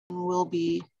We'll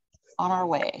be on our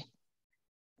way.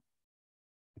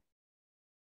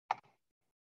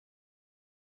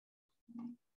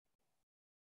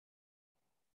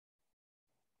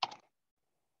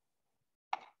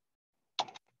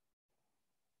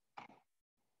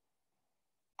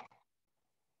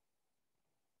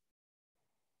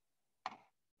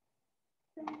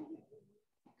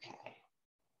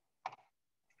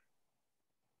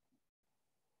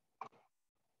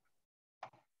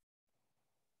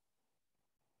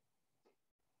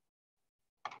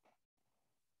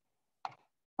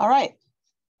 All right.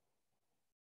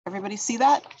 Everybody see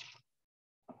that?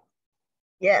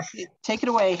 Yes. Take it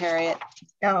away, Harriet.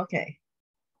 Okay.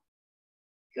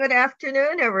 Good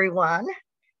afternoon, everyone.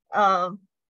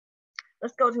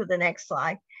 Let's go to the next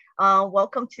slide.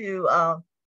 Welcome to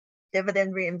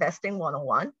Dividend Reinvesting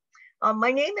 101.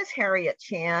 My name is Harriet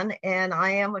Chan, and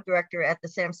I am a director at the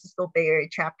San Francisco Bay Area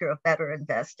chapter of Better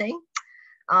Investing.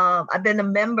 I've been a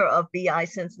member of BI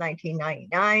since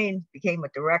 1999, became a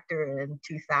director in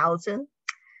 2000.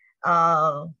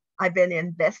 I've been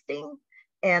investing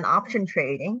and option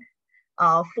trading,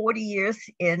 40 years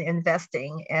in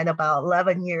investing and about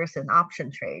 11 years in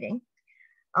option trading.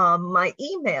 My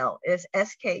email is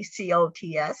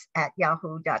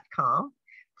skcots@yahoo.com.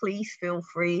 Please feel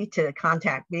free to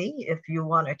contact me if you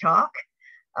want to talk.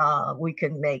 We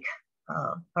can make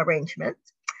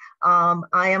arrangements.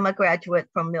 I am a graduate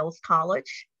from Mills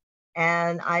College,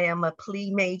 and I am a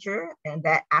PLE major, and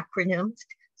that acronym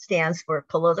stands for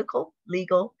Political,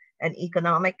 Legal, and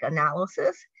Economic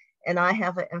Analysis, and I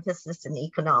have an emphasis in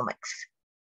economics.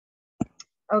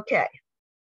 Okay.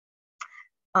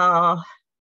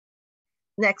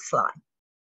 Next slide.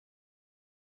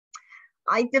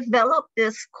 I developed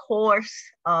this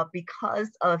course because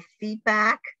of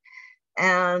feedback,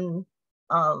 and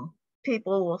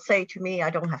people will say to me, I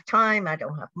don't have time, I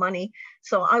don't have money.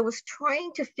 So I was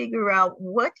trying to figure out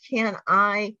what can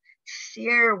I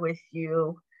share with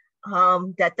you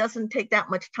that doesn't take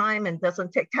that much time and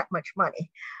doesn't take that much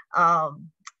money.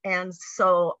 And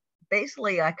so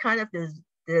basically I kind of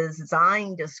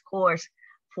designed this course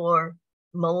for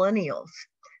millennials,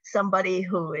 somebody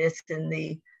who is in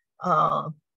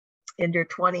their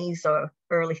 20s or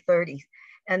early 30s.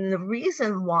 And the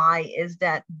reason why is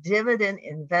that dividend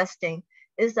investing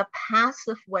is a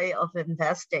passive way of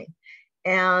investing.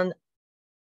 And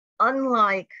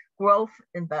unlike growth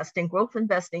investing,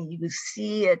 you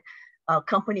see it, a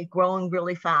company growing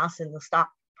really fast and the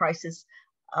stock prices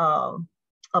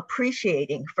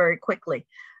appreciating very quickly.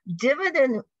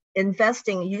 Dividend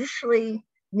investing usually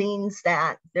means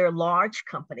that they're large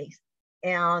companies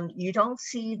and you don't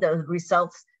see the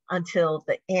results until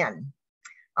the end.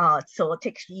 So it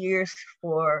takes years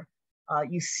for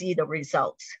you see the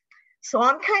results. So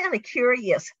I'm kind of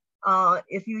curious,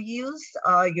 if you use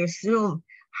your Zoom,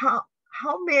 how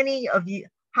many of the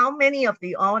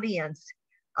audience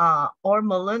are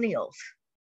millennials?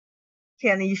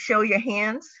 Can you show your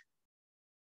hands?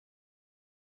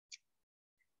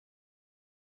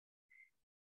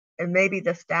 And maybe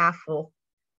the staff will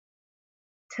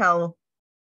tell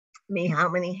me how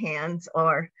many hands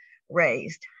are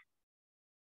raised.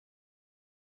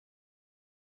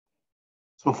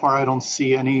 So far, I don't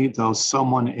see any, though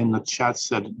someone in the chat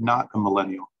said not a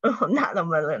millennial. Oh, not a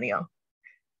millennial.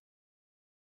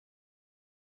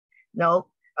 No,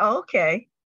 okay.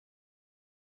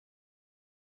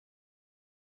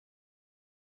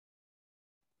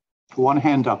 One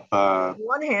hand up.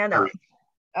 One hand up.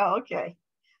 Oh, okay.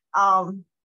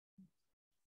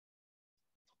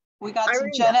 We got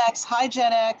some Gen X. Hi,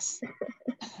 Gen X.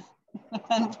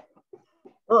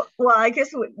 Well, I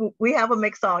guess we have a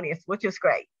mixed audience, which is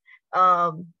great.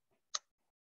 I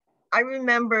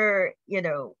remember, you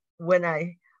know, when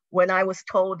I was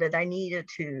told that I needed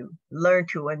to learn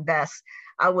to invest,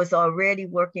 I was already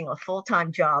working a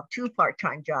full-time job, 2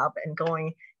 part-time jobs, and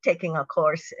taking a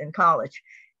course in college.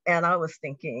 And I was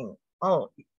thinking,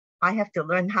 oh, I have to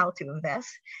learn how to invest.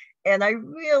 And I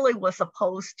really was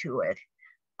opposed to it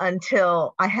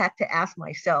until I had to ask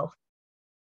myself,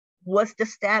 was the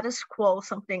status quo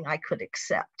something I could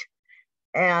accept?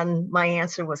 And my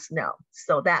answer was no.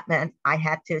 So that meant I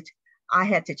had to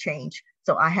change.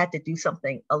 So I had to do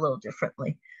something a little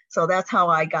differently. So that's how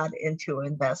I got into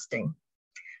investing.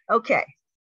 Okay,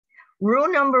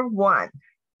 rule number 1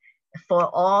 for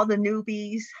all the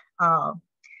newbies,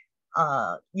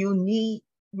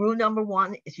 rule number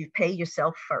 1 is you pay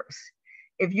yourself first.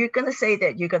 If you're going to say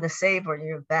that you're going to save or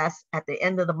you invest at the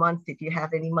end of the month, if you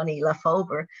have any money left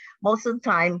over, most of the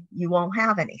time you won't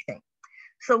have anything.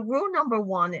 So rule number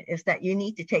 1 is that you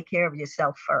need to take care of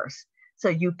yourself first. So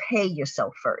you pay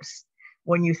yourself first.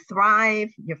 When you thrive,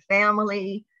 your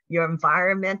family, your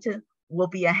environment will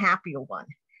be a happier one.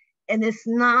 And it's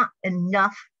not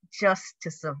enough just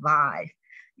to survive.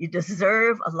 You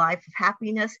deserve a life of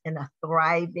happiness and a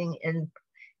thriving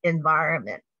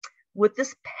environment. With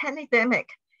this pandemic,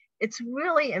 it's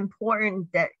really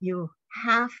important that you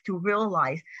have to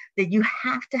realize that you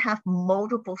have to have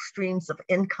multiple streams of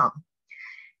income.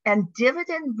 And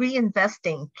dividend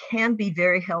reinvesting can be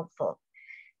very helpful,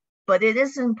 but it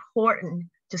is important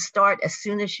to start as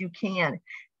soon as you can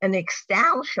and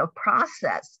establish a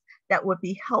process that would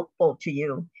be helpful to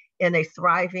you in a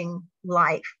thriving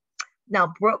life.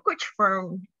 Now, brokerage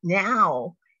firms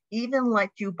now even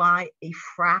let you buy a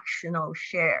fractional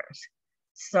shares.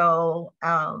 So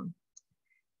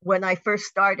when I first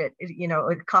started,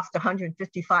 it cost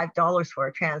 $155 for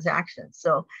a transaction.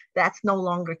 So that's no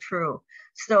longer true.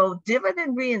 So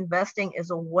dividend reinvesting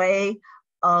is a way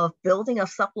of building a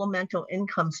supplemental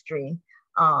income stream,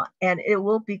 and it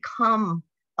will become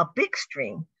a big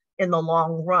stream in the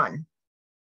long run.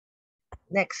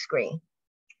 Next screen.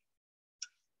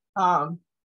 The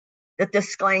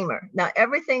disclaimer. Now,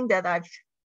 everything that I've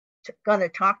going to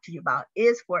talk to you about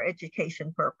is for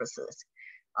education purposes.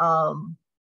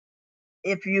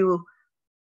 If you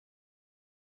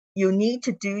need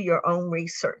to do your own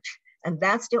research, and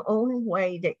that's the only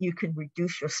way that you can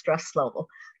reduce your stress level.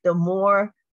 The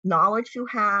more knowledge you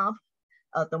have,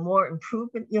 the more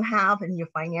improvement you have in your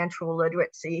financial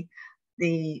literacy,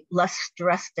 the less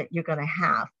stress that you're going to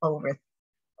have over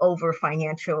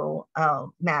financial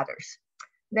matters.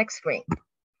 Next screen.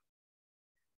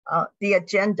 The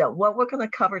agenda, what we're going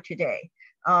to cover today.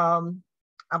 I'm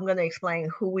going to explain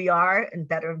who we are in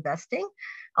Better Investing.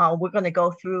 We're going to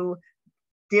go through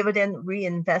dividend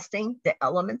reinvesting, the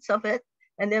elements of it,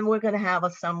 and then we're going to have a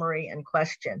summary and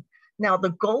question. Now,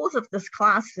 the goals of this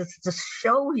class is to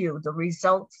show you the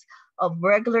results of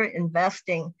regular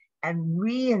investing and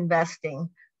reinvesting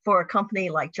for a company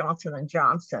like Johnson &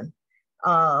 Johnson.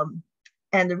 And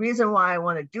the reason why I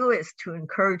want to do it is to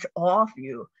encourage all of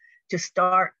you to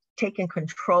start taking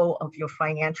control of your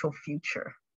financial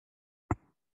future.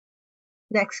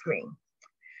 Next screen.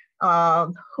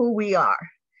 Who we are.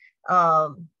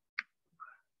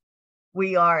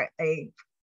 We are a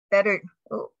better,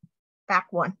 back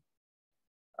one.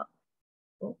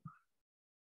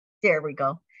 There we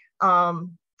go.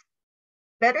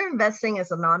 Better Investing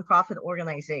is a nonprofit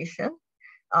organization.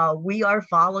 We are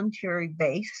voluntary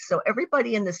based. So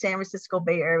everybody in the San Francisco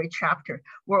Bay Area chapter,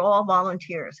 we're all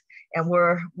volunteers. And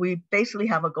we basically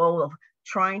have a goal of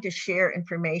trying to share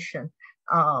information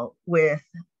with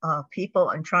people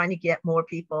and trying to get more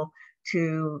people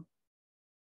to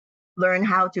learn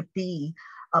how to be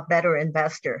a better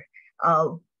investor.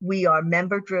 We are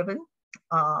member driven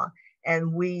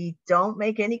and we don't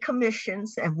make any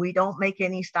commissions and we don't make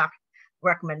any stock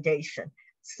recommendation.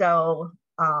 So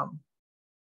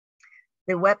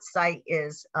the website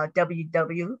is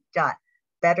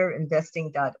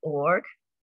www.betterinvesting.org.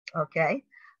 Okay.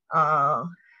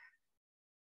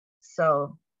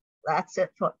 So that's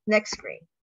it for next screen.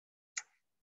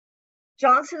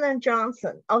 Johnson &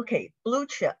 Johnson. Okay, blue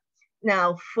chip.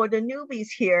 Now for the newbies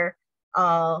here,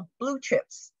 blue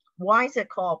chips. Why is it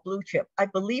called blue chip? I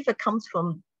believe it comes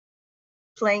from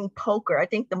playing poker. I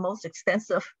think the most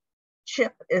expensive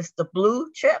chip is the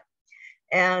blue chip.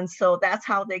 And so that's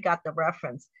how they got the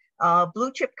reference.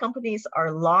 Blue chip companies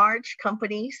are large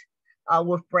companies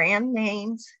with brand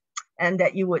names and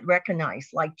that you would recognize,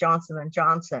 like Johnson &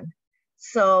 Johnson.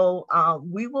 So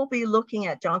we will be looking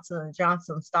at Johnson &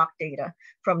 Johnson stock data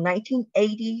from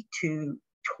 1980 to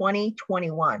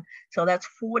 2021. So that's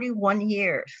 41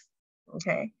 years,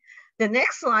 okay? The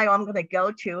next slide I'm gonna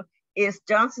go to is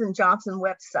Johnson & Johnson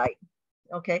website,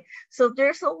 okay? So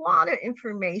there's a lot of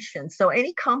information. So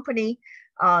any company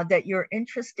that you're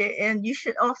interested in, you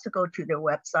should also go to their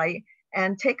website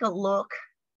and take a look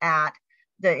at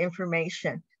the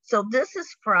information. So this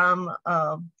is from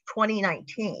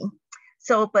 2019.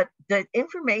 So, but the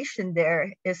information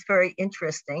there is very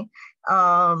interesting.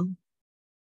 Let's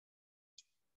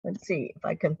see if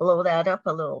I can blow that up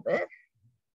a little bit.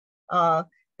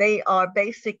 They are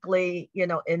basically,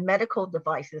 in medical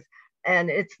devices, and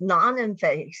it's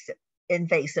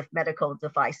non-invasive medical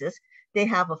devices. They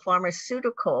have a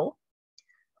pharmaceutical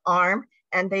arm,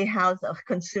 and they have a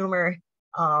consumer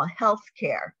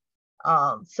healthcare.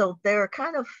 So they're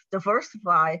kind of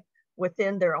diversified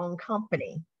within their own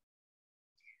company.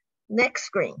 Next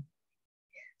screen.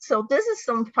 So this is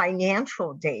some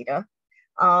financial data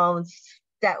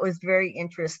that was very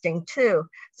interesting too.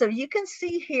 So you can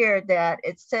see here that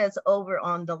it says over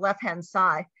on the left-hand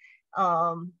side,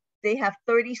 they have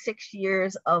 36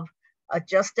 years of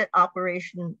adjusted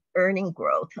operation earning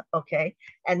growth, okay?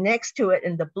 And next to it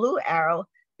in the blue arrow,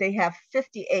 they have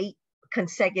 58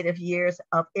 consecutive years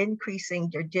of increasing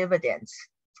their dividends,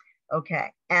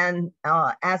 okay? And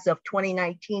as of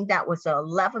 2019, that was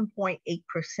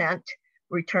 11.8%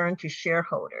 return to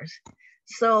shareholders.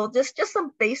 So this just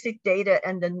some basic data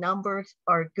and the numbers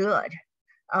are good.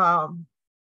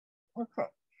 Okay,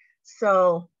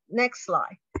 so next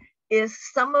slide is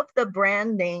some of the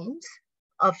brand names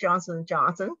of Johnson &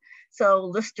 Johnson. So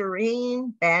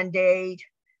Listerine, Band-Aid,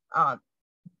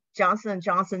 Johnson &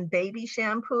 Johnson baby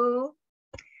shampoo.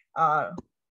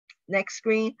 Next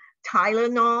screen,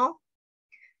 Tylenol,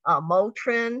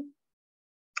 Motrin.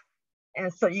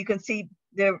 And so you can see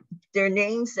their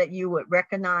names that you would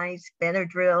recognize,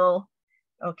 Benadryl,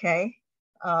 okay?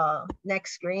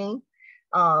 Next screen.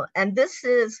 And this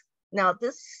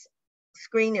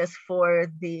screen is for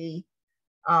the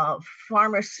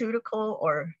pharmaceutical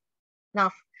or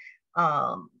not,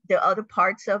 the other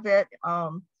parts of it.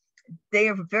 They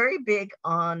are very big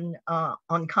on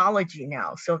oncology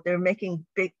now. So they're making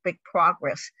big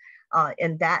progress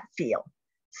in that field.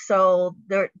 So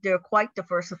they're quite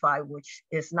diversified, which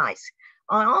is nice.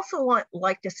 I also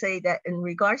like to say that in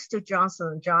regards to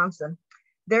Johnson & Johnson,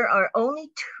 there are only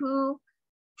 2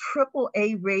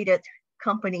 AAA rated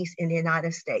companies in the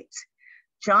United States.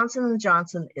 Johnson &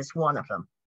 Johnson is one of them.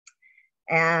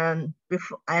 And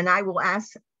I will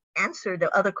answer the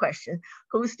other question,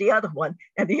 who's the other one?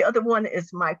 And the other one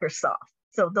is Microsoft.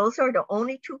 So those are the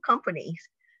only 2 companies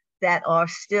that are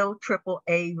still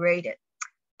AAA rated.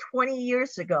 20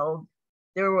 years ago,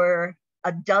 there were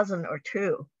a dozen or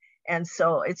 2. And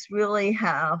so it's really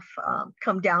have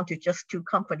come down to just 2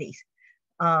 companies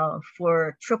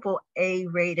for AAA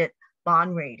rated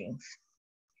bond ratings.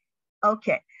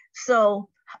 Okay, so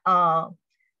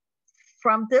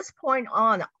from this point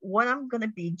on, what I'm going to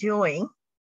be doing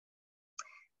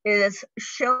is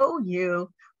show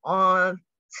you on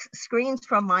screens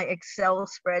from my Excel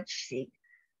spreadsheet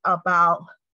about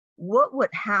what would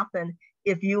happen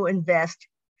if you invest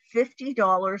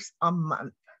 $50 a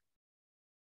month,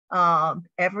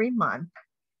 every month.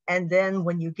 And then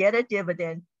when you get a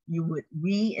dividend, you would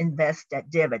reinvest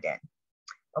that dividend.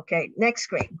 Okay, next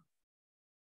screen.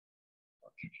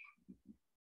 Okay.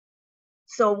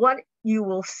 So what you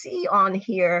will see on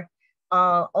here,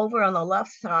 over on the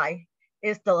left side,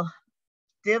 is the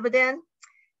dividend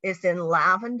is in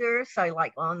lavender. So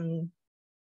like on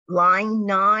line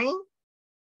 9,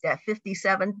 that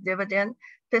 57 dividend,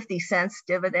 50 cents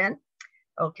dividend.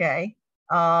 Okay.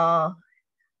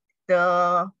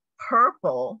 The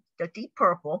purple, the deep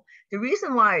purple, the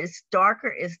reason why it's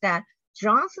darker is that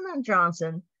Johnson &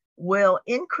 Johnson will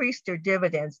increase their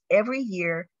dividends every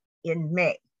year in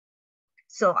May.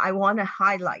 So I want to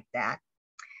highlight that.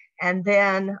 And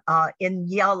then in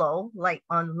yellow, like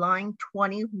on line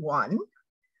 21,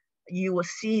 you will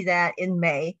see that in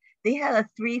May, they had a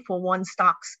 3-for-1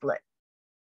 stock split.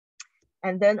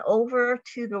 And then over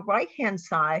to the right-hand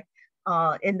side,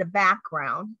 in the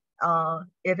background,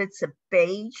 if it's a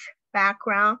beige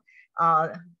background,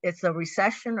 it's a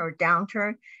recession or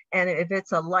downturn. And if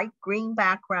it's a light green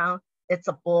background, it's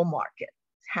a bull market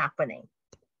happening.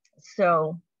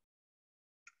 So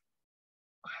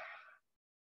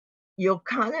you'll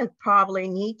kind of probably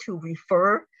need to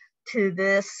refer to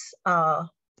this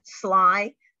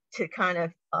slide to kind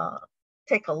of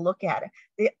take a look at it.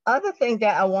 The other thing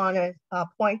that I want to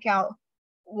point out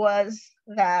was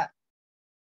that,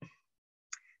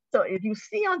 so if you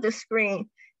see on the screen,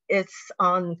 it's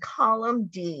on column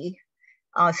D,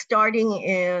 starting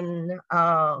in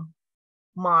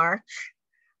March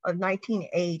of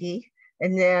 1980.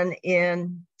 And then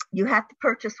you have to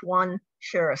purchase 1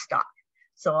 share of stock.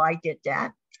 So I did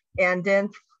that. And then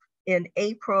in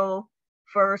April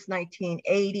 1st,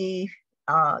 1980,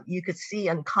 you could see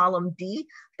in column D,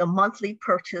 the monthly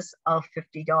purchase of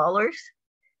 $50,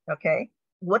 okay?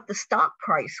 What the stock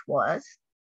price was,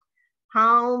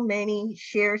 how many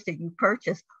shares did you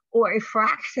purchase, or a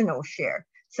fractional share.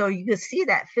 So you can see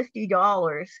that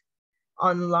 $50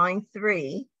 on line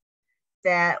 3,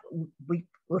 that we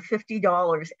with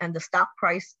 $50 and the stock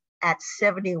price at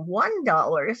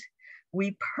 $71,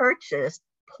 we purchased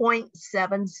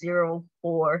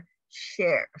 0.704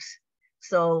 shares.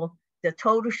 So the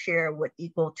total share would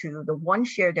equal to the 1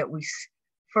 share that we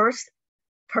first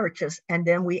purchased, and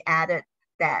then we added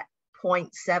that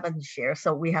 0.7 shares.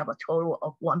 So we have a total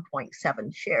of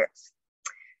 1.7 shares.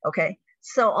 Okay,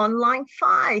 so on line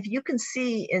 5, you can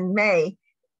see in May,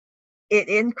 it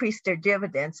increased their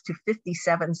dividends to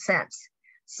 57 cents.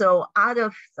 So out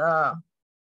of the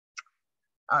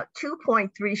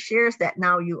 2.3 shares that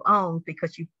now you own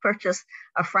because you purchased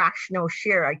a fractional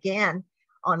share again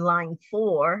on line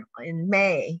 4 in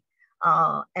May.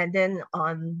 And then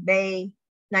on May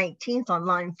 19th on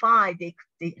line 5,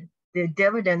 the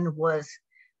dividend was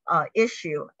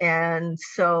issued. And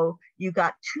so you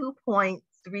got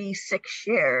 2.36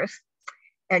 shares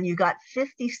and you got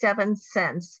 57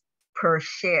 cents per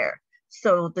share.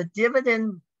 So the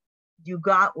dividend you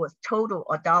got was total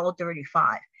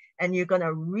 $1.35. And you're going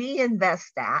to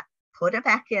reinvest that, put it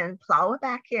back in, plow it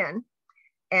back in.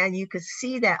 And you could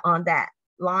see that on that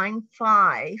line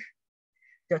 5,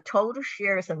 the total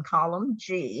shares in column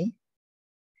G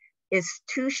is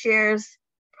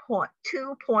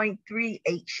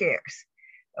 2.38 shares.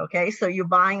 Okay, so you're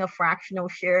buying a fractional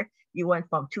share. You went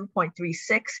from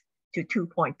 2.36 to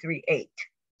 2.38.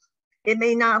 It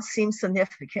may not seem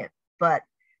significant, but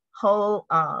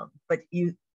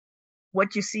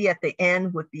what you see at the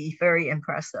end would be very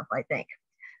impressive, I think.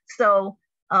 So,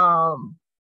 and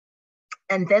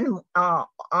then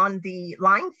on the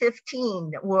line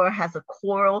 15, where it has a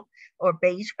coral or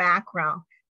beige background,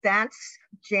 that's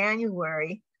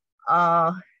January.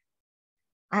 I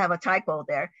have a typo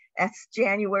there. That's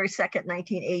January 2nd,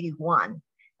 1981.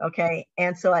 Okay,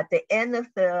 and so at the end of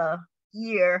the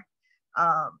year,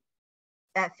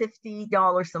 at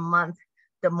 $50 a month,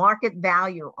 the market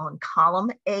value on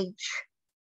column H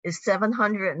is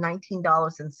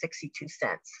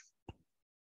 $719.62.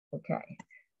 Okay.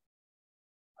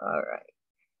 All right.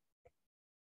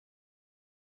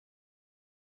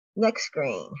 Next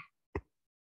screen.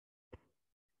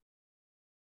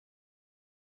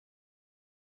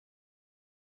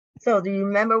 So do you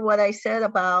remember what I said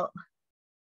about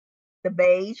the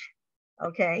beige?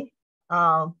 Okay.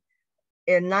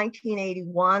 In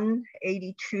 1981,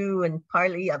 82, and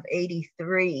partly of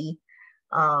 83,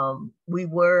 we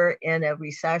were in a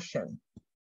recession.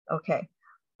 Okay,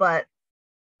 but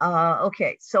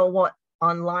okay, so what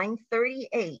on line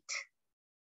 38,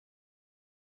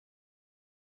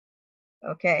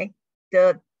 okay,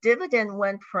 the dividend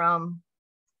went from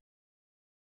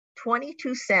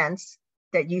 22 cents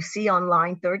that you see on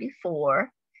line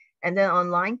 34, and then on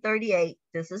line 38,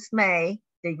 this is May,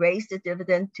 they raised the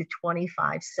dividend to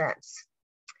 25 cents.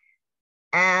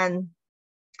 And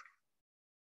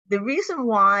the reason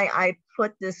why I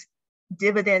put this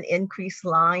dividend increase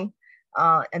line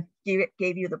and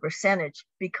gave you the percentage,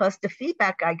 because the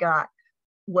feedback I got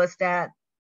was that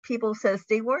people says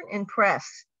they weren't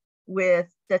impressed with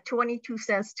the 22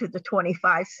 cents to the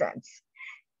 25 cents.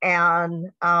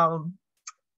 And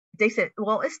they said,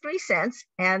 well, it's 3 cents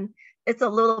and it's a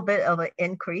little bit of an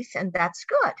increase and that's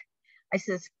good. I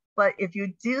says, but if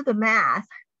you do the math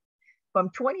from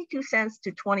 22 cents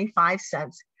to 25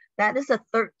 cents, that is a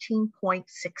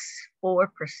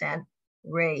 13.64%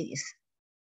 raise.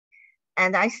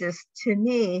 And I says, to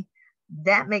me,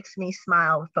 that makes me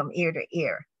smile from ear to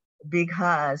ear,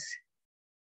 because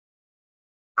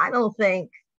I don't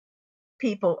think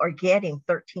people are getting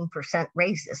 13%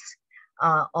 raises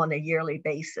on a yearly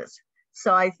basis.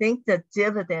 So I think the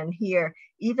dividend here,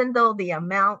 even though the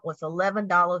amount was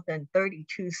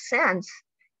 $11.32,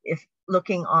 if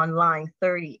looking on line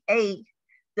 38,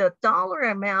 the dollar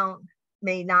amount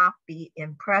may not be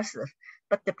impressive,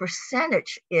 but the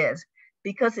percentage is,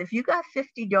 because if you got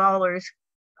 $50,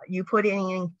 you put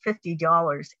in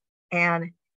 $50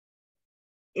 and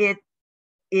it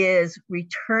is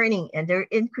returning and they're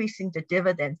increasing the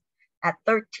dividend at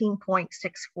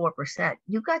 13.64%.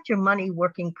 You got your money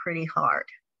working pretty hard.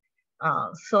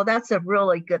 So that's a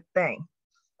really good thing.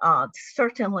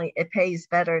 Certainly it pays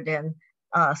better than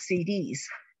CDs.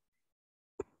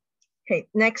 Okay,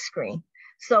 next screen.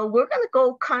 So we're gonna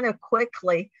go kind of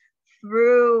quickly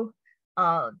through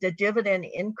the dividend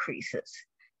increases.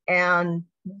 And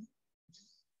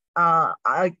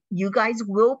you guys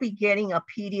will be getting a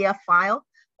PDF file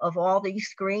of all these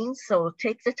screens. So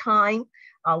take the time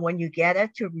when you get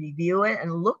it to review it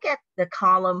and look at the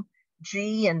column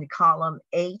G and the column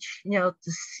H, to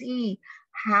see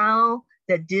how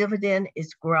the dividend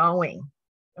is growing,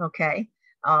 okay?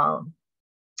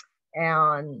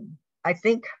 And I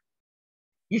think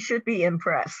you should be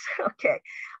impressed, okay?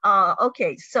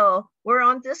 Okay, so we're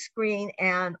on this screen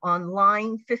and on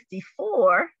line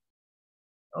 54,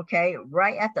 okay,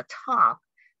 right at the top,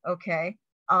 okay,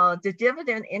 the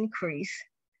dividend increase,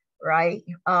 right,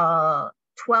 12%.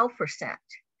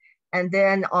 And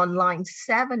then on line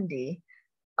 70,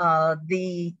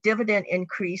 the dividend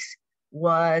increase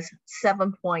was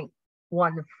 7.14%.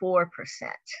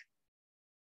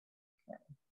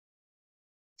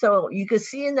 So you can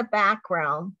see in the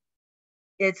background,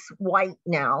 it's white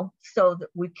now. So that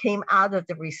we came out of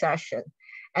the recession.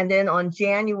 And then on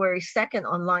January 2nd,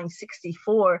 on line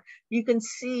 64, you can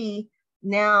see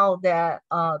now that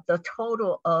the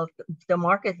total of the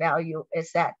market value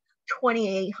is at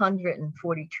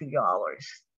 $2,842.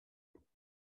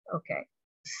 Okay,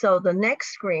 so the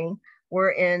next screen,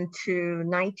 we're into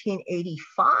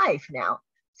 1985 now.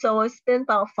 So it's been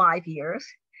about 5 years.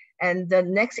 And the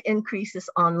next increase is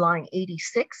on line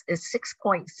 86 is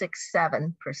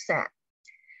 6.67%.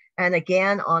 And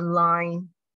again, on line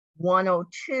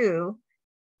 102,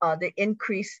 the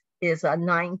increase is a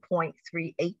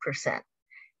 9.38%.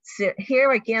 So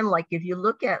here again, like if you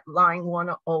look at line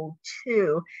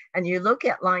 102 and you look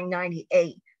at line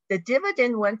 98, the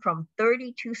dividend went from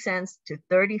 32 cents to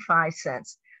 35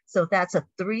 cents. So that's a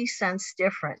 3 cents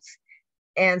difference.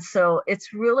 And so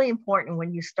it's really important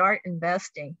when you start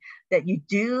investing that you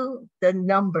do the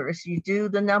numbers,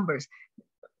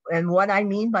 And what I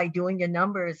mean by doing the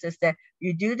numbers is that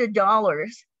you do the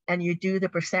dollars and you do the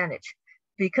percentage.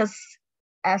 Because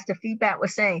as the feedback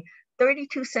was saying,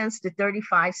 32 cents to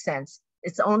 35 cents,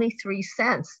 it's only 3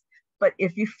 cents. But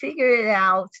if you figure it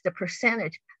out, the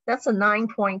percentage, that's a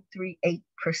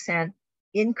 9.38%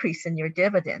 increase in your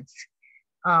dividends.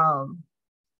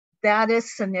 That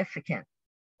is significant.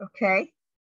 Okay,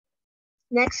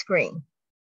 next screen.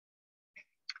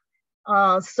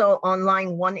 So on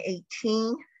line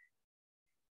 118,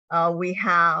 we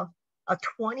have a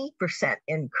 20%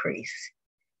 increase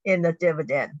in the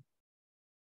dividend.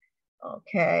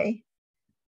 Okay.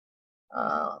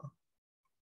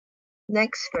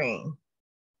 Next screen.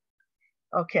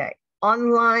 Okay, on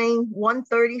line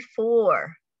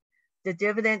 134, the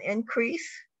dividend increase,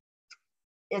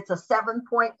 it's a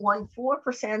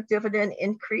 7.14% dividend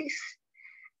increase.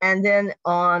 And then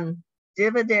on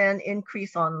dividend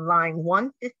increase on line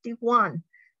 151,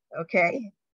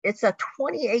 okay, it's a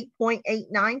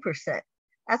 28.89%.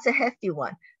 That's a hefty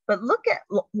one. But look at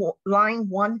line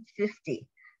 150.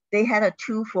 They had a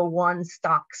 2-for-1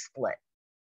 stock split.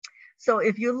 So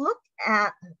if you look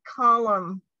at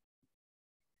the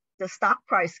stock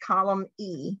price column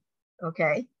E,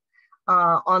 okay,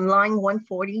 on line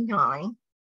 149,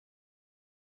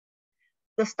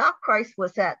 the stock price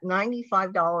was at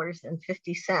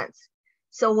 $95.50.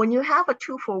 So when you have a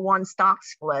 2-for-1 stock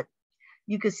split,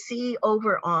 you could see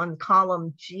over on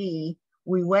column G,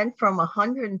 we went from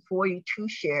 142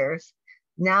 shares.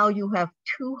 Now you have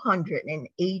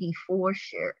 284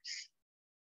 shares,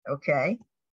 okay?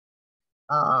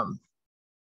 And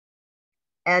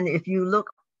if you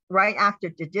look right after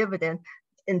the dividend,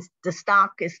 the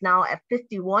stock is now at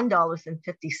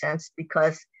 $51.50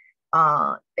 because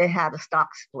it had a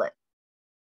stock split.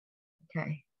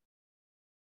 Okay.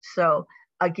 So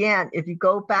again, if you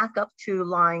go back up to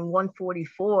line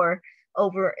 144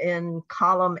 over in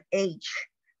column H,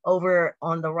 over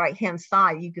on the right-hand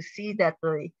side, you can see that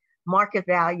the market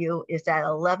value is at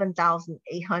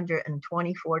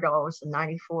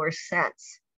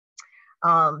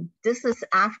 $11,824.94. This is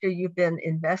after you've been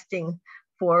investing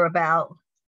for about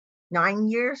 9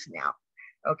 years now,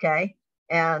 okay?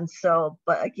 And so,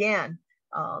 but again,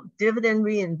 dividend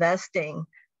reinvesting,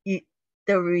 the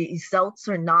results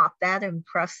are not that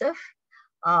impressive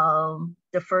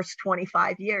the first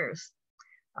 25 years,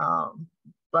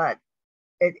 but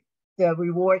the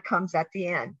reward comes at the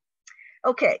end.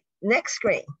 Okay, next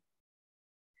screen,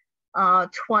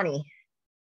 20.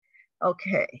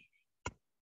 Okay,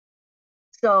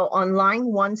 so on line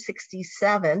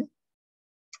 167,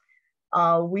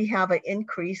 we have an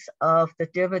increase of the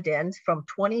dividends from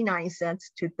 29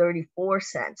 cents to 34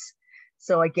 cents.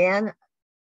 So again,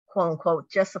 quote unquote,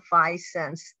 just a 5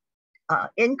 cents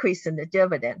increase in the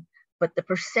dividend, but the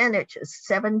percentage is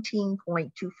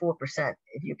 17.24%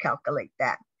 if you calculate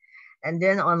that. And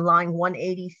then on line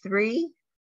 183,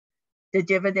 the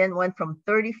dividend went from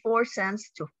 34 cents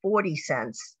to 40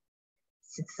 cents.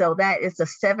 So that is a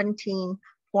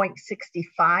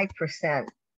 17.65%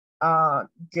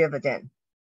 dividend.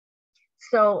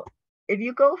 So if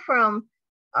you go from,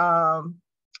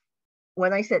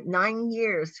 when I said 9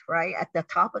 years, right, at the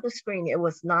top of the screen, it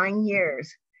was 9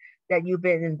 years that you've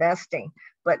been investing.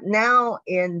 But now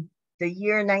in the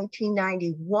year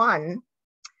 1991,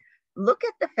 look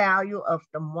at the value of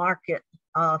the market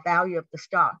value of the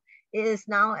stock. It is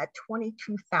now at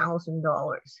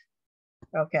 $22,000.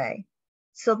 Okay,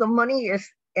 so the money is,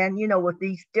 and you know, with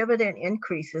these dividend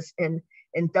increases in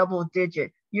double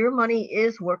digit, your money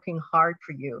is working hard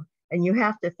for you. And you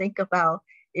have to think about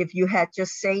if you had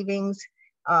just savings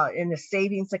in a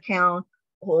savings account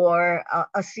or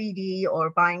a CD or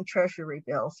buying treasury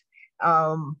bills.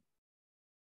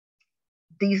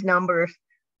 These numbers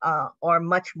are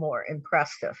much more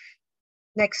impressive.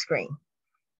 Next screen.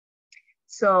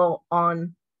 So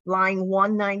on line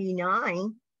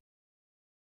 199,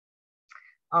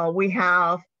 we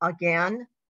have again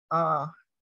an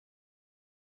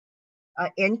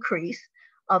increase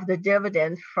of the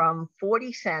dividend from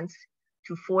 40 cents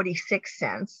to 46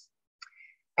 cents.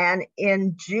 And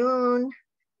in June,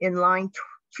 in line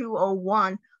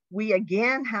 201, we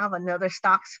again have another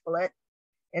stock split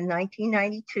in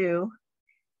 1992.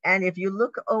 And if you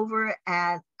look over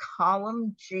at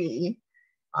column G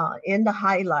in the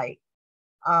highlight,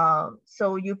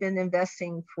 so you've been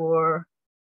investing for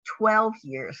 12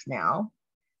 years now,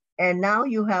 and now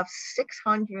you have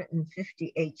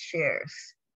 658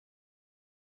 shares.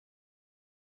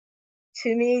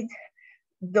 To me,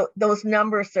 those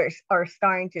numbers are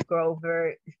starting to grow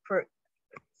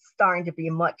starting to be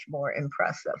much more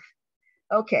impressive.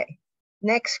 Okay,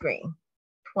 next screen,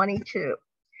 22.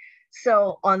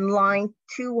 So on line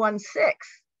 216,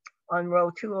 on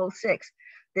row 206,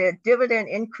 the dividend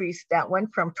increase that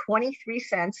went from 23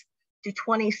 cents to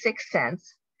 26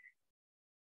 cents,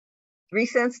 3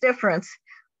 cents difference,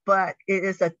 but it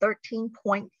is a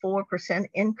 13.4%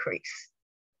 increase.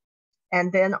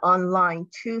 And then on line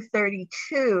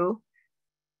 232,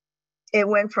 it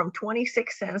went from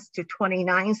 26 cents to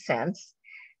 29 cents,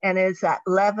 and it's at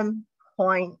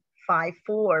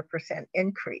 11.54%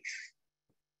 increase.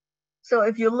 So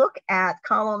if you look at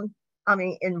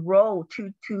in row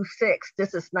 226,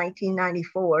 this is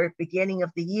 1994, beginning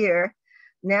of the year.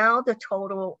 Now the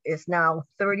total is now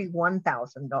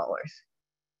 $31,000.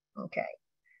 Okay,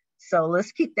 so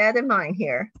let's keep that in mind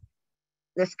here.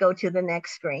 Let's go to the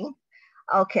next screen.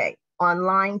 Okay, on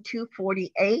line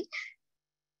 248,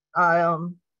 a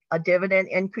dividend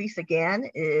increase again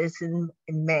is in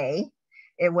May.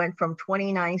 It went from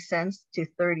 29 cents to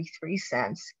 33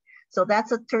 cents. So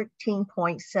that's a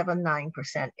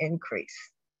 13.79%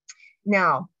 increase.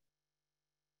 Now,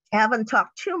 I haven't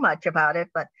talked too much about it,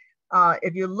 but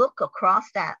if you look across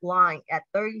that line at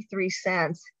 33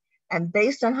 cents, and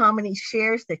based on how many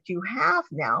shares that you have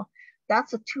now,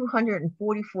 that's a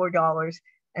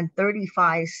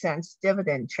 $244.35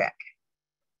 dividend check.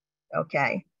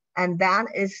 Okay, and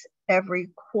that is every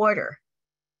quarter.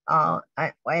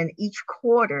 And each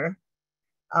quarter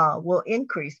will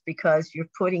increase because you're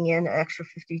putting in an extra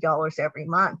 $50 every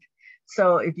month.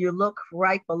 So if you look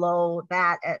right below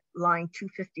that at line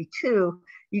 252,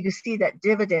 you can see that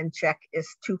dividend check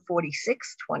is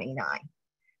 $246.29,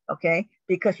 okay?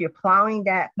 Because you're plowing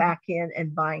that back in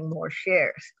and buying more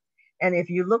shares. And if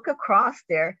you look across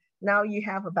there, now you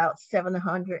have about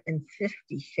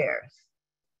 750 shares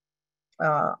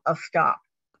of stock.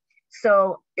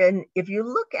 So if you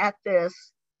look at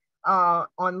this on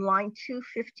line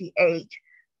 258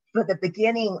 for the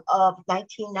beginning of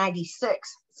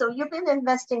 1996, so you've been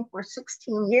investing for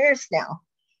 16 years now.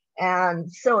 And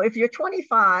so if you're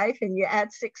 25 and you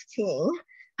add 16,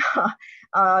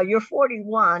 you're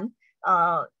 41.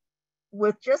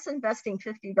 With just investing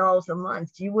 $50 a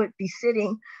month, you would be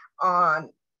sitting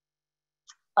on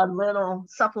a little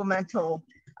supplemental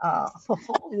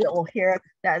portfolio here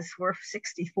that's worth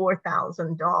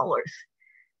 $64,000.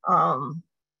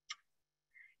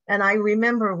 And I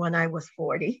remember when I was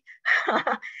 40,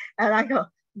 and I go,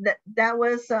 that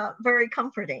was very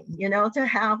comforting, you know, to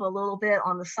have a little bit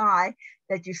on the side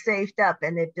that you saved up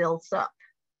and it builds up.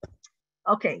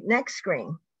 Okay, next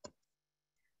screen.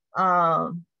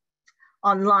 On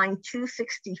line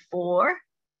 264,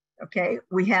 okay,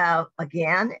 we have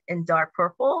again in dark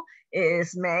purple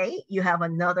is May. You have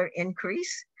another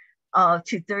increase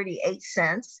to 38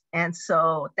 cents. And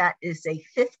so that is a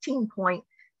 15%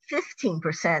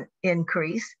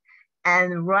 increase.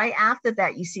 And right after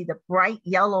that, you see the bright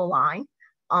yellow line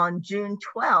on June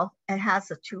 12th, it has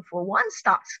a 2-for-1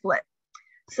 stock split.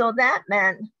 So that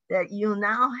meant that you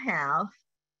now have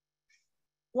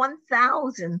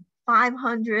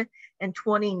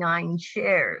 1,529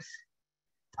 shares.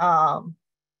 So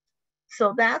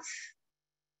that's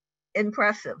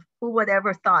impressive. Who would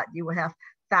ever thought you would have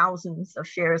thousands of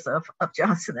shares of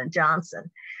Johnson & Johnson?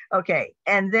 Okay,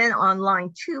 and then on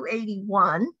line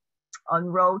 281, on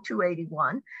row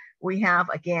 281, we have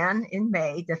again in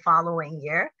May the following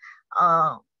year,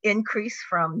 increase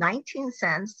from 19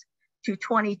 cents to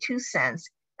 22 cents.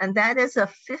 And that is a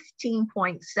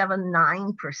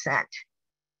 15.79%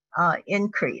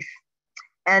 increase.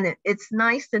 And it's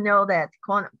nice to know that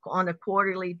on a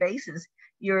quarterly basis,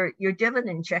 your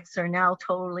dividend checks are now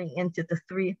totaling into the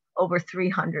over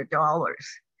 $300.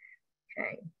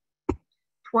 Okay,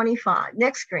 25,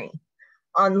 next screen.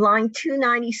 On line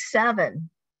 297,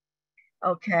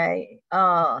 okay,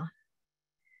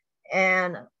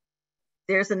 and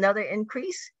there's another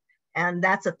increase and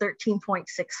that's a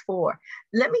 13.64.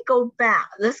 Let me go back.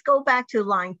 Let's go back to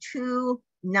line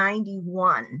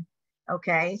 291.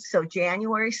 Okay, so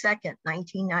January 2nd,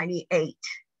 1998.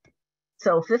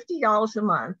 So $50 a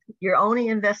month, you're only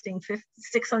investing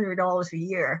 $600 a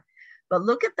year, but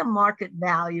look at the market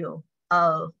value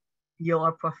of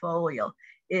your portfolio.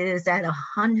 It is at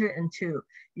 102.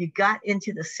 You got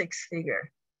into the six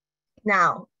figure.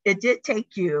 Now, it did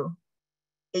take you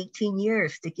 18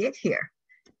 years to get here.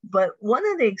 But one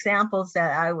of the examples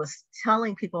that I was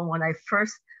telling people when I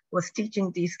first was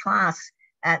teaching these class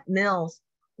at Mills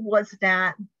was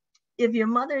that if your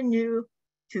mother knew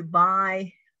to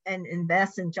buy and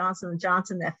invest in Johnson &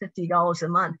 Johnson at $50 a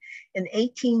month, in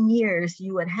 18 years,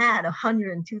 you would have had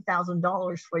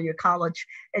 $102,000 for your college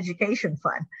education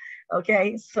fund.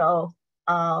 Okay, so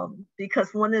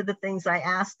because one of the things I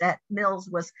asked at Mills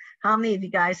was, how many of you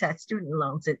guys had student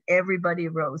loans? And everybody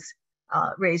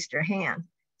raised their hand.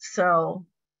 So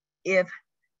if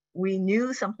we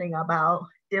knew something about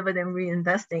dividend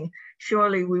reinvesting,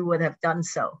 surely we would have done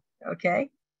so, okay?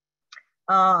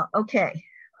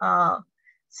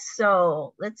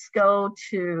 So let's go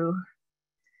to,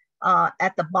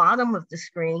 at the bottom of the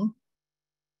screen,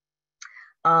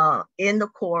 in the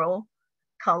coral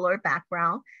color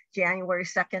background, January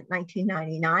 2nd,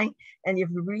 1999. And if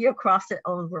you read across it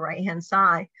on the right-hand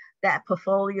side, that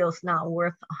portfolio is now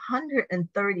worth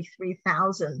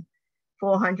 $133,410.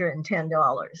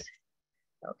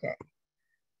 Okay,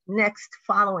 next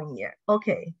following year.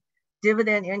 Okay,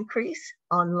 dividend increase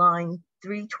on line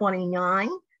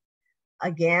 329,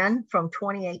 again, from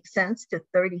 28 cents to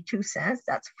 32 cents,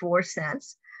 that's 4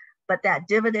 cents. But that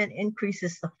dividend increase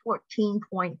is the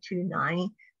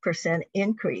 14.29%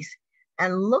 increase.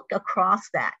 And look across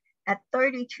that, at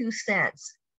 32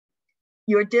 cents,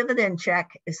 your dividend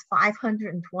check is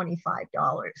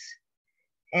 $525.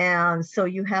 And so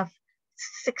you have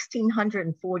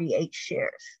 1,648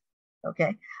 shares,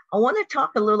 okay? I want to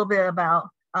talk a little bit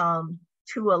about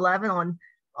 211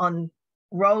 on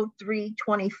row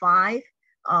 325,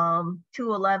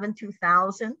 211,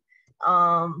 2000.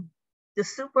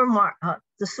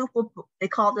 They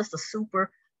call this the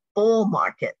super bull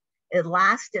market. It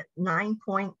lasted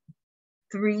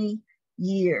 9.3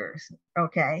 years,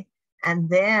 okay? And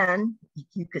then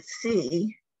you could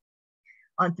see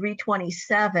on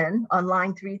 327, on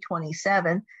line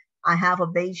 327, I have a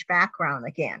beige background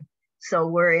again. So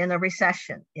we're in a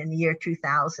recession in the year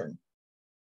 2000.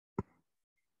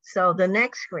 So the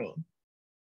next screen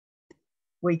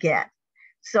we get.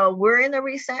 So we're in a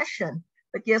recession,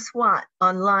 but guess what?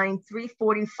 On line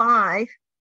 345,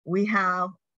 we have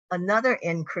another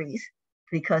increase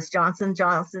because Johnson &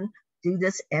 Johnson do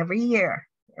this every year,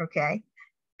 okay?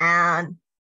 And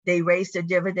they raised the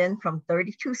dividend from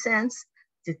 32 cents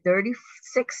to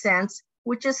 36 cents,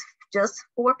 which is just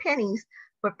 4 pennies,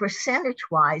 but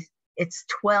percentage-wise, it's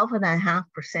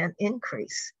 12.5%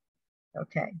 increase,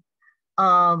 okay?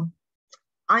 I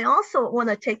also want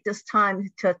to take this time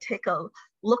to take a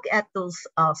look at those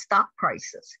stock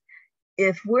prices.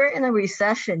 If we're in a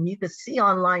recession, you could see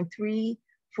on line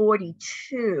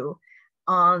 342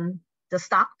 on the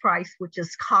stock price, which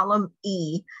is column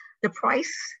E, the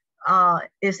price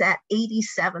is at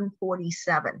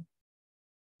 $87.47.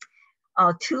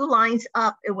 2 lines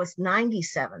up, it was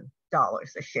 $97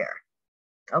 a share,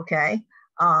 okay?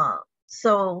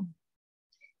 So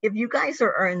if you guys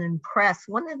are impressed,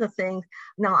 one of the things,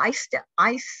 now I stay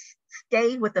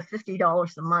with the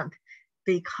 $50 a month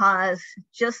because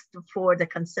just for the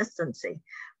consistency.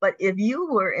 But if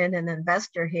you were an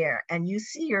investor here and you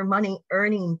see your money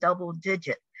earning double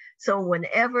digit, so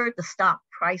whenever the stock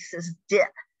prices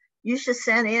dip, you should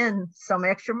send in some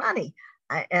extra money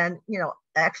and, you know,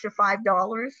 extra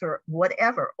 $5 or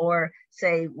whatever, or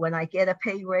say, when I get a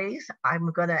pay raise,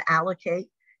 I'm going to allocate,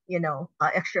 you know,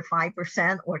 extra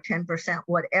 5% or 10%,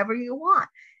 whatever you want.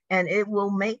 And it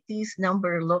will make these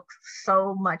numbers look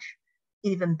so much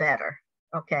even better,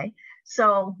 okay?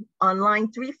 So on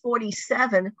line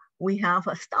 347, we have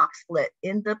a stock split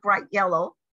in the bright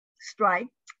yellow stripe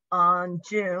on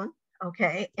June,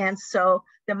 okay? And so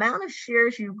the amount of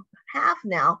shares you have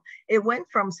now, it went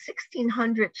from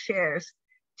 1,600 shares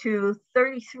to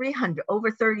 3,300,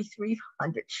 over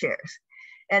 3,300 shares.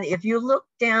 And if you look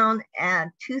down at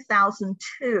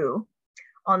 2002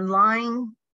 on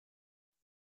line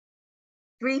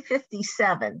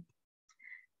 357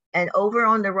 and over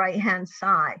on the right-hand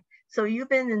side, so you've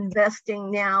been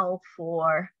investing now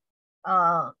for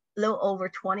a little over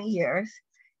 20 years,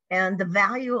 and the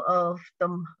value of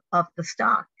the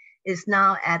stock is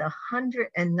now at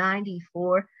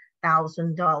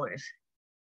 $194,000.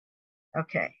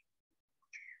 Okay.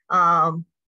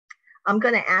 I'm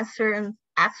going to answer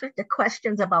the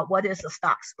questions about what is a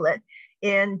stock split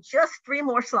in just 3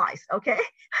 more slides, okay?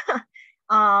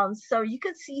 So you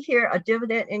can see here a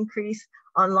dividend increase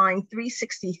on line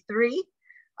 363.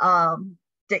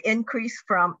 The increase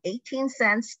from 18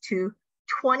 cents to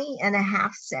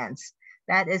 20.5 cents.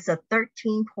 That is a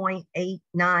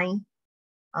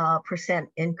 13.89%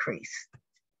 increase.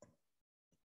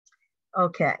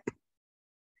 Okay,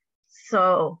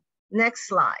 so next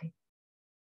slide.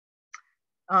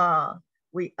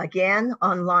 We again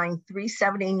on line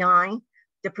 379,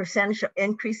 the percentage of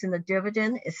increase in the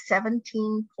dividend is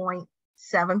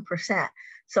 17.7%.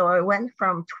 So it went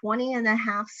from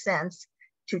 20.5 cents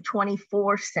to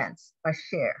 24 cents a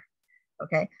share.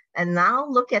 Okay, and now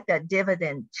look at that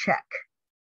dividend check.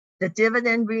 The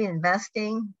dividend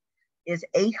reinvesting is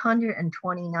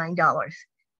 $829.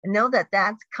 And know that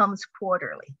that comes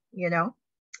quarterly, you know,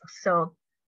 so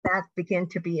that began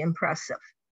to be impressive.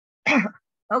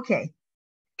 Okay.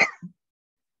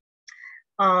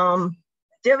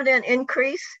 Dividend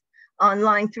increase on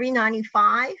line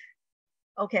 395.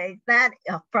 Okay, that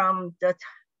from the,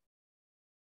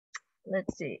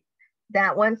 let's see,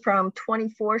 that went from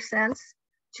 24 cents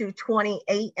to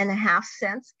 28.5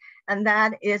 cents, and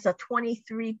that is a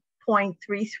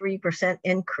 23.33%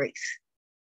 increase.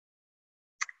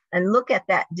 And look at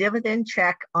that dividend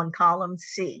check on column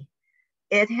C.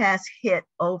 It has hit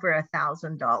over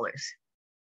 $1,000.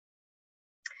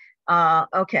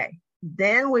 Okay,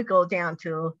 then we go down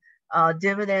to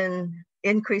dividend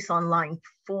increase on line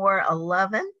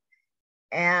 411,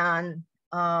 and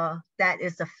that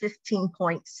is a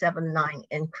 15.79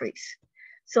 increase.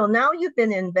 So now you've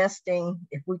been investing,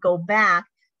 if we go back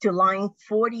to line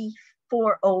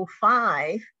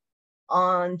 4405,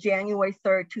 on January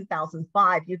 3rd,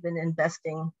 2005, you've been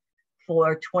investing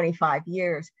for 25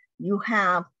 years. You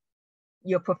have,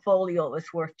 your portfolio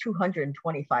is worth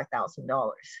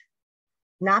 $225,000.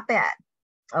 Not bad,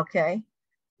 okay?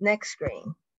 Next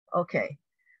screen, okay.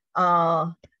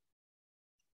 The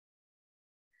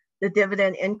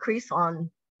dividend increase on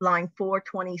line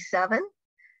 427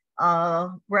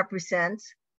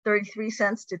 represents 33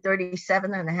 cents to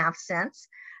 37.5 cents.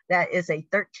 That is a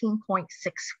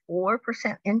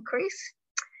 13.64% increase.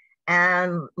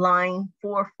 And line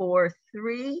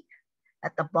 443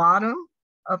 at the bottom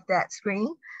of that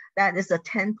screen, that is a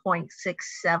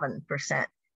 10.67%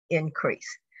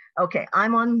 increase. Okay,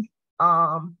 I'm on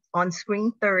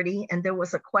screen 30, and there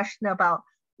was a question about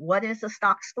what is a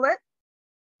stock split?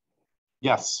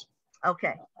 Yes.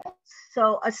 Okay,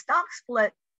 so a stock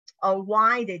split,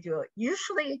 why they do it.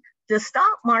 Usually the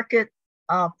stock market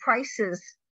prices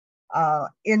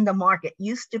in the market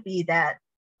used to be that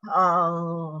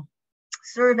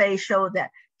surveys show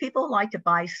that people like to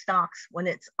buy stocks when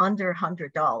it's under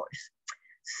 $100.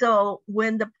 So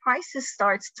when the prices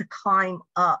starts to climb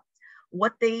up,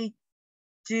 what they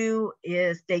do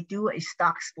is they do a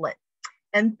stock split.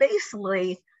 And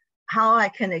basically how I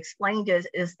can explain this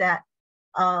is that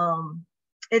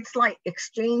it's like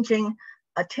exchanging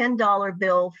a $10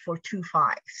 bill for 2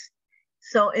 5s.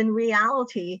 So in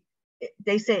reality,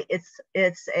 they say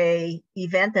it's a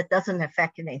event that doesn't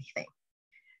affect anything.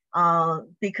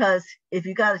 Because if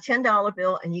you got a $10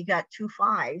 bill and you got 2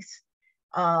 5s,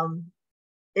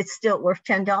 it's still worth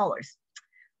 $10.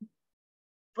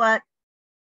 But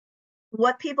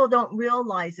what people don't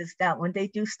realize is that when they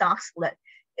do stock split,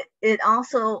 it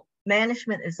also,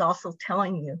 management is also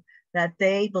telling you that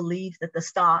they believe that the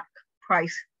stock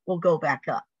price will go back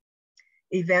up.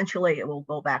 Eventually it will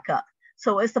go back up.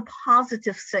 So it's a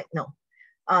positive signal.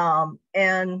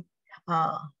 And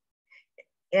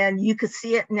you could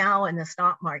see it now in the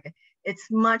stock market.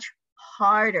 It's much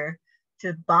harder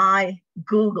to buy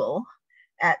Google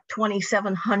at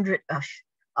 $2,700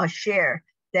 a share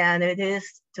than it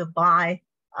is to buy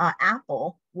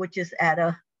Apple, which is at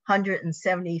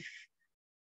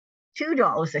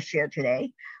 $172 a share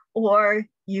today. Or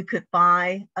you could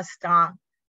buy a stock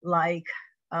like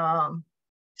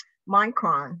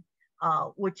Micron,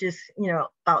 which is,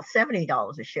 about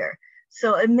 $70 a share.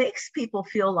 So it makes people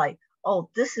feel like, oh,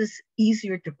 this is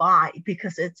easier to buy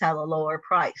because it's at a lower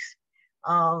price.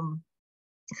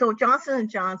 So Johnson &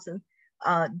 Johnson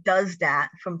does that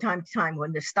from time to time.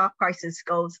 When the stock prices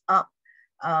goes up,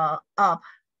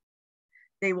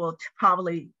 they will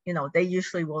probably, they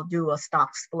usually will do a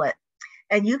stock split.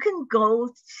 And you can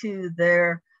go to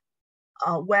their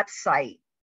website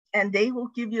and they will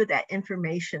give you that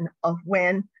information of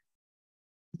when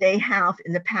they have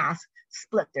in the past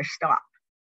split their stock.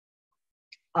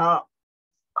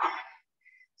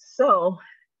 So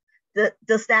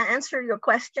does that answer your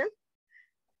question?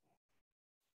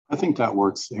 I think that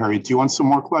works, Harry. Do you want some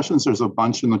more questions? There's a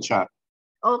bunch in the chat.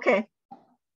 Okay.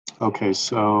 Okay,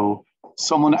 so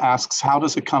someone asks, how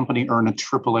does a company earn a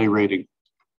AAA rating?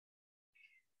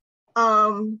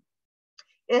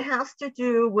 It has to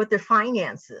do with the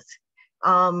finances.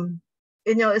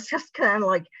 It's just kind of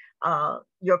like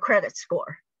your credit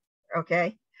score,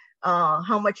 okay?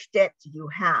 How much debt do you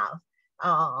have?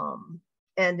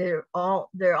 And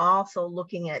they're also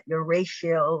looking at your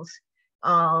ratios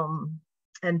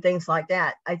and things like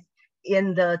that.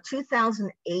 In the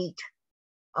 2008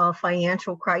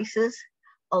 financial crisis,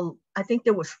 I think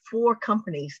there was 4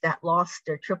 companies that lost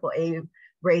their AAA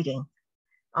rating.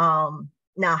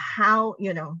 Now, how,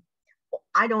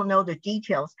 I don't know the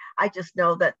details. I just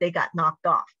know that they got knocked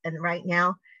off. And right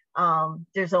now,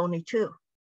 there's only 2,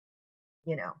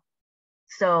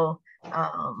 So,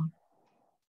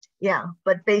 yeah,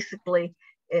 but basically,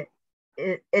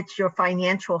 it's your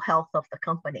financial health of the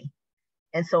company.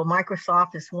 And so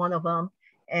Microsoft is one of them,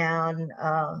 and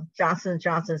Johnson &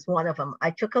 Johnson is one of them.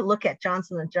 I took a look at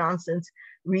Johnson & Johnson's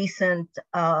recent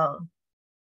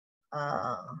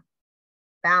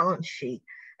balance sheet,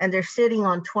 and they're sitting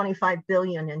on $25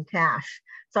 billion in cash.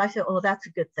 So I said, oh, that's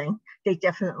a good thing. They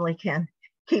definitely can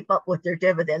keep up with their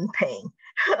dividend paying.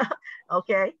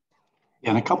 Okay.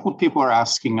 And a couple of people are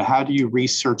asking, how do you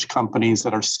research companies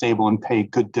that are stable and pay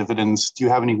good dividends? Do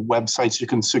you have any websites you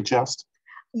can suggest?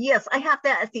 Yes, I have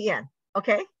that at the end.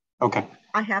 Okay. Okay.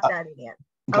 I have that at the end.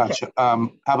 Gotcha.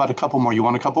 Okay. How about a couple more? You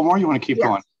want a couple more? You want to keep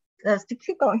going? Let's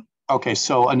keep going. Okay.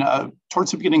 So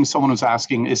towards the beginning, someone was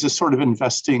asking, is this sort of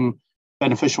investing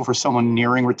beneficial for someone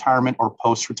nearing retirement or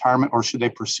post-retirement, or should they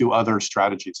pursue other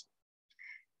strategies?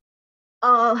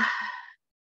 Well,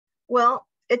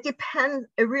 it depends.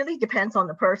 It really depends on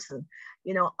the person.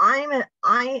 I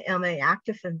am an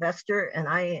active investor, and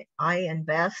I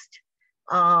invest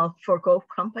for growth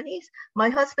companies. My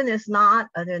husband is not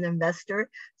an investor,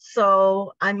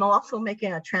 so I'm also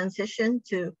making a transition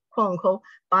to quote unquote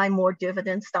buy more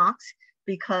dividend stocks,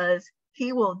 because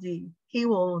he will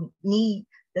need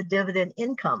the dividend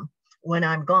income when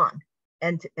I'm gone,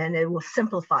 and it will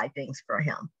simplify things for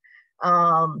him.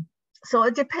 So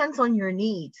it depends on your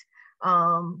needs.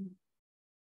 I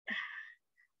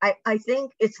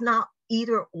think it's not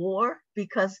either or,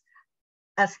 because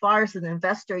as far as an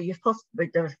investor, you're supposed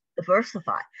to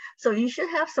diversify. So you should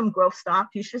have some growth stock.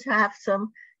 You should have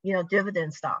some,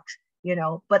 dividend stocks,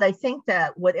 but I think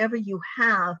that whatever you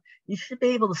have, you should be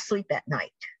able to sleep at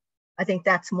night. I think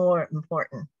that's more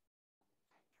important.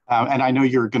 And I know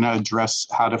you're going to address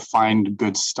how to find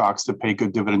good stocks to pay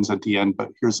good dividends at the end,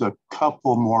 but here's a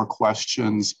couple more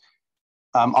questions.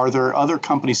 Are there other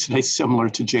companies today similar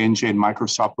to J&J and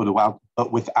Microsoft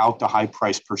but without the high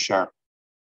price per share?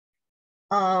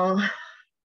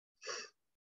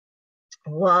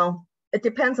 Well, it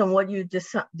depends on what you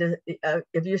decide.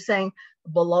 If you're saying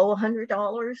below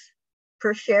 $100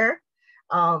 per share,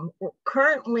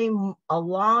 currently a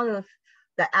lot of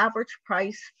the average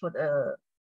price for the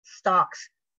stocks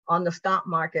on the stock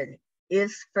market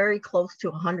is very close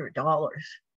to $100.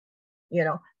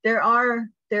 There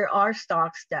are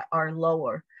stocks that are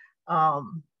lower,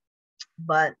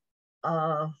 but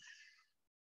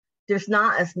there's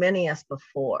not as many as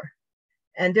before.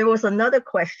 And there was another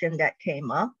question that came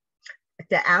up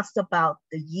that asked about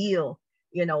the yield,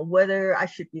 whether I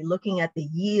should be looking at the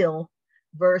yield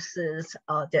versus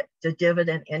the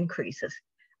dividend increases.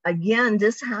 Again,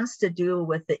 this has to do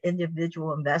with the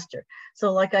individual investor.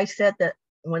 So like I said, that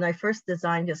when I first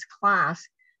designed this class,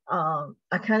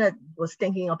 I kind of was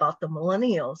thinking about the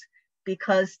millennials,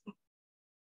 because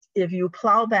if you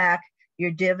plow back your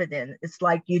dividend, it's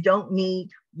like you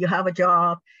have a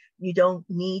job, you don't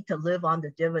need to live on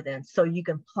the dividends. So you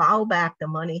can plow back the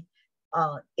money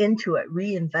into it,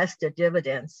 reinvest the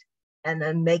dividends, and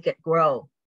then make it grow.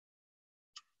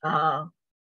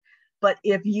 But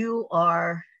if you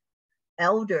are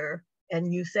elder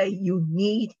and you say you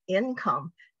need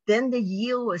income, then the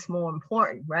yield is more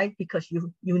important, right? Because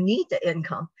you need the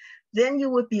income. Then you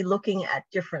would be looking at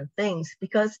different things,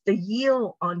 because the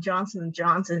yield on Johnson &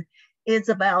 Johnson is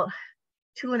about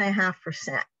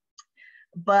 2.5%.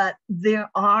 But there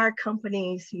are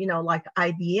companies, like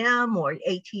IBM or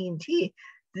AT&T.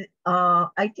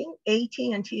 I think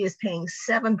AT&T is paying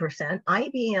 7%.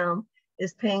 IBM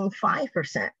is paying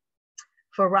 5%.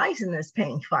 Verizon is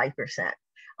paying 5%.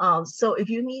 So if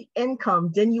you need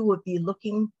income, then you would be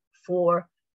looking for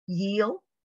yield.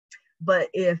 But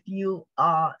if you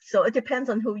so it depends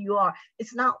on who you are.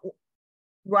 It's not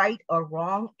right or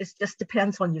wrong. It just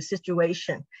depends on your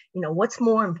situation. What's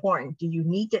more important? Do you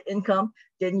need the income?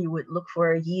 Then you would look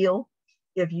for a yield.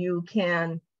 If you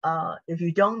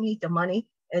don't need the money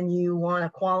and you want a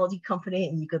quality company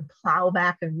and you can plow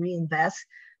back and reinvest,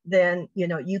 then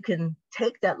you can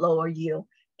take that lower yield,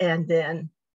 and then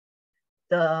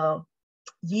the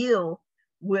yield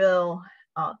will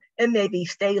it maybe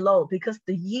stay low because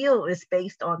the yield is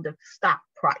based on the stock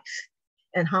price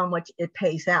and how much it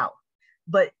pays out.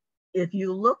 But if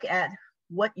you look at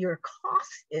what your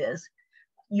cost is,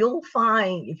 you'll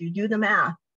find, if you do the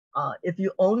math, if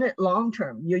you own it long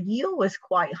term, your yield is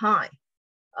quite high.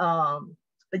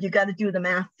 But you got to do the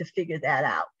math to figure that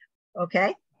out.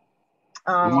 Okay.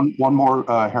 One more,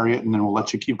 Harriet, and then we'll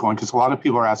let you keep going, because a lot of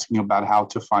people are asking about how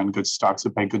to find good stocks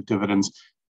that pay good dividends.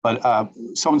 But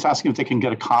someone's asking if they can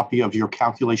get a copy of your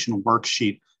calculation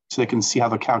worksheet so they can see how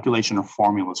the calculation or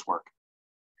formulas work.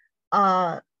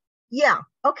 Yeah.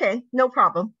 Okay. No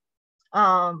problem.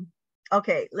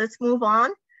 Okay. Let's move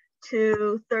on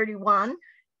to 31.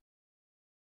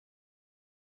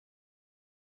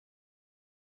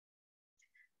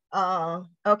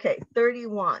 Okay,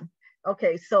 31.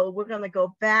 Okay, so we're going to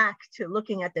go back to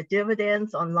looking at the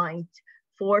dividends on line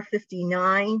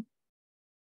 459.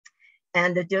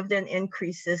 And the dividend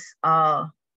increases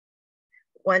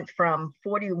went from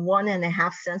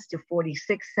 41.5 cents to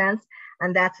 46 cents.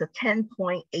 And that's a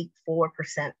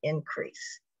 10.84%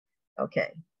 increase.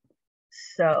 Okay,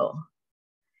 so,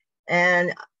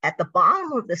 and at the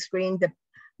bottom of the screen,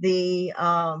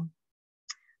 I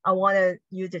wanted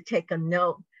you to take a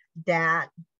note that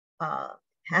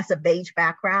has a beige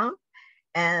background,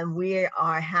 and we're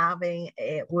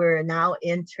now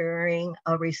entering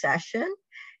a recession.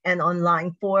 And on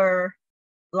line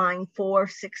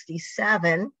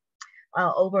 467,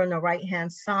 over on the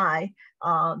right-hand side,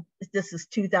 this is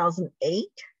 2008.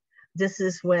 This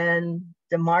is when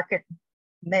the market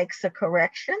makes a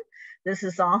correction. This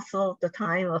is also the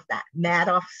time of that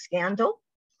Madoff scandal.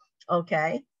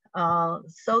 Okay,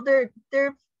 so there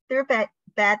are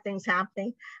bad things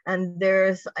happening, and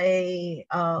there's a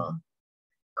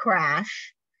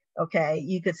crash. Okay,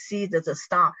 you could see that the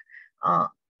stock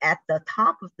at the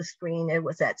top of the screen, it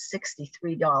was at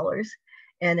 $63,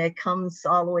 and it comes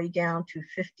all the way down to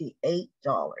 $58.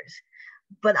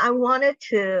 But I wanted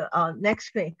to next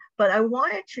screen. But I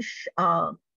wanted to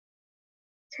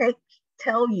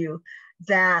tell you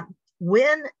that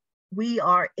when we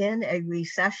are in a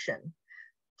recession,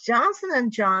 Johnson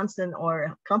 & Johnson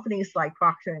or companies like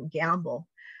Procter & Gamble,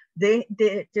 there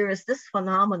is this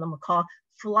phenomenon called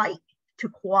flight to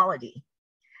quality.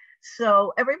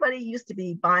 So everybody used to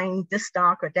be buying this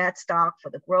stock or that stock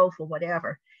for the growth or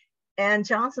whatever. And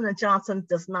Johnson & Johnson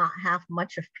does not have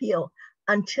much appeal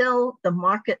until the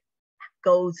market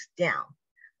goes down.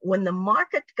 When the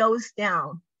market goes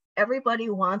down, everybody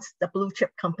wants the blue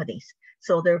chip companies.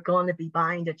 So they're going to be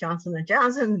buying the Johnson &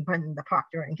 Johnson and the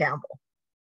Procter & Gamble.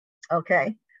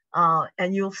 Okay,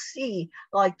 and you'll see,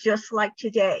 just like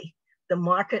today, the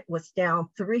market was down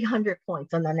 300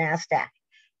 points on the NASDAQ,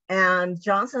 and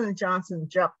Johnson & Johnson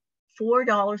dropped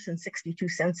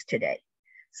 $4.62 today.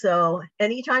 So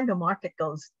anytime the market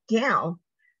goes down,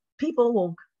 people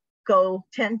will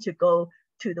tend to go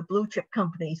to the blue chip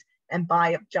companies and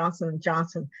buy up Johnson &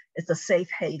 Johnson. It's a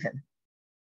safe haven.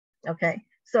 Okay,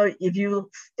 so if you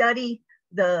study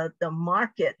the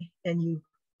market and you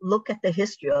look at the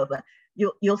history of it,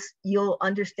 you'll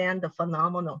understand the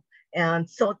phenomenon. And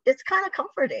so it's kind of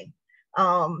comforting.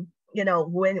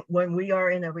 When we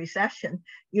are in a recession,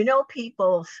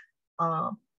 people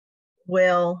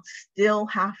will still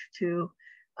have to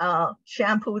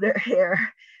shampoo their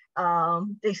hair.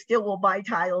 They still will buy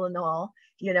Tylenol.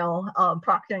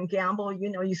 Procter & Gamble,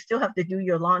 you still have to do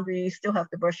your laundry, you still have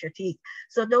to brush your teeth.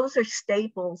 So those are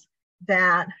staples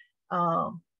that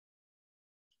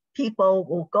people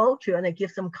will go to, and it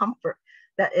gives them comfort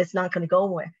that it's not going to go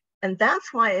away. And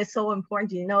that's why it's so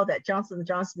important to know that Johnson &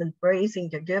 Johnson has been raising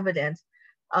their dividends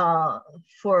for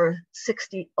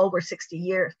over 60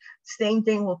 years. Same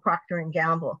thing with Procter &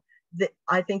 Gamble.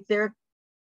 I think it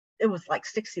was like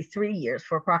 63 years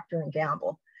for Procter &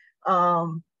 Gamble.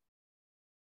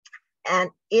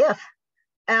 And if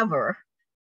ever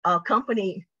a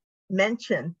company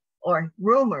mention or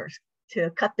rumors to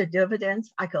cut the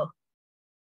dividends, I go,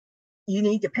 you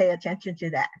need to pay attention to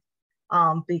that.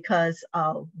 Because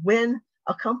when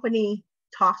a company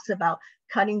talks about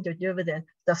cutting their dividend,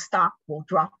 the stock will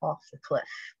drop off the cliff.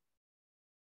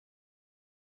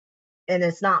 And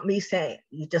it's not me saying,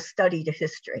 you just study the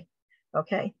history,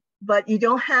 okay? But you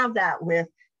don't have that with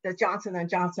the Johnson &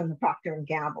 Johnson, the Procter &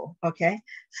 Gamble, okay?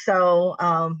 So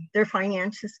their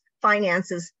finances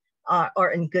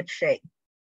are in good shape.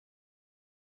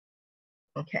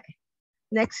 Okay,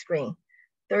 next screen,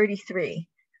 33.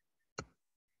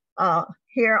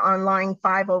 Here on line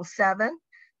 507,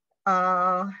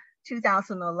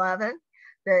 2011,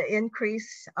 the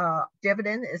increase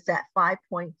dividend is at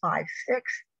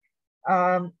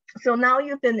 5.56. So now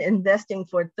you've been investing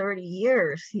for 30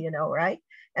 years, right?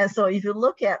 And so if you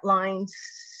look at lines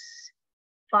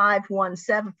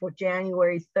 517 for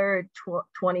January 3rd,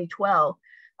 2012,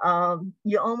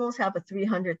 you almost have a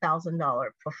 $300,000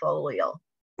 portfolio.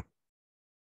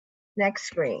 Next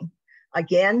screen.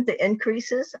 Again, the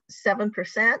increases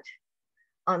 7%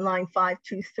 on line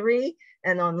 523,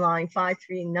 and on line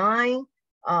 539,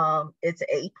 it's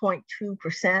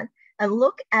 8.2%. And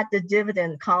look at the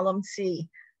dividend, column C.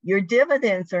 Your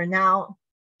dividends are now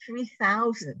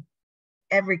 $3,000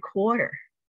 every quarter.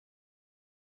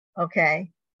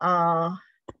 Okay.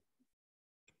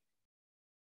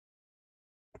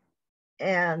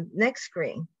 And next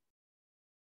screen.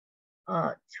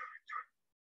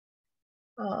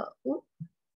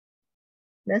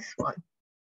 This one.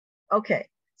 Okay,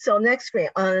 so next screen.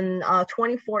 On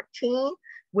 2014,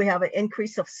 we have an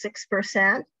increase of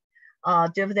 6%.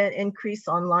 Dividend increase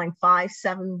on line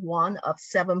 571 of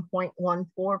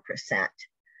 7.14%.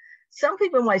 Some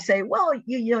people might say, well,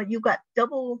 you got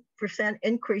double percent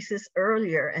increases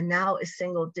earlier and now it's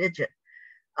single digit.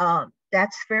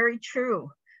 That's very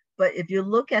true. But if you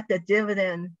look at the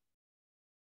dividend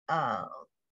on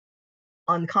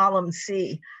column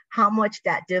C, how much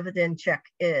that dividend check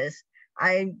is,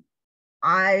 I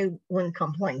wouldn't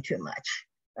complain too much,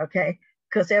 okay?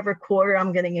 Because every quarter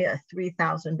I'm going to get a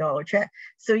 $3,000 check.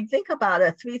 So you think about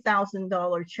a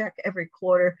 $3,000 check every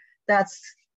quarter,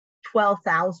 that's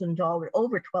 $12,000,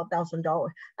 over $12,000.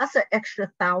 That's an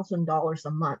extra $1,000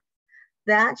 a month.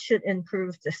 That should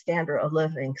improve the standard of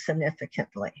living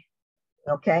significantly,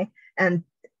 okay? And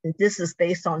this is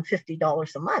based on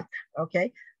 $50 a month,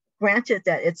 okay? Granted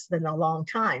that it's been a long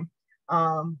time,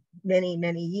 many,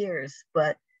 many years,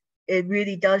 but it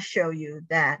really does show you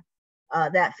that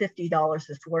that $50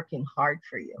 is working hard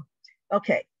for you.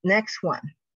 Okay, next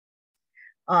one.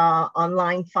 On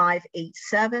line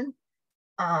 587,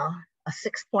 a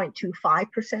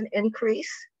 6.25%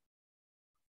 increase.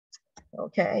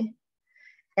 Okay,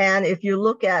 and if you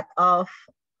look at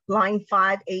line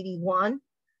 581,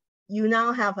 you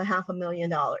now have a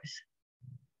 $500,000.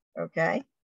 Okay,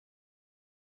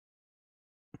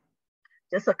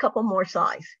 just a couple more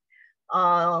size.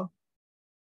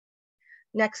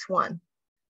 Next one,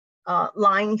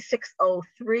 line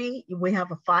 603, we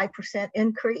have a 5%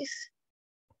 increase.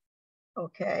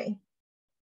 Okay.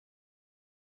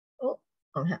 Oh,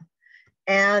 okay.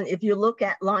 And if you look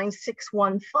at line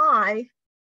 615,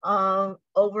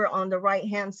 over on the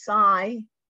right-hand side,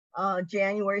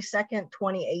 January 2nd,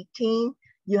 2018,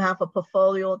 you have a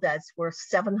portfolio that's worth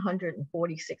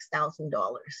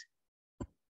 $746,000.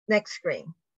 Next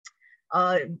screen.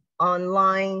 On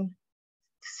line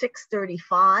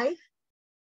 635,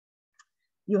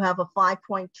 you have a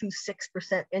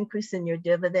 5.26% increase in your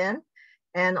dividend.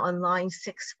 And on line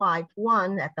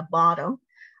 651 at the bottom,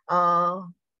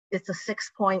 it's a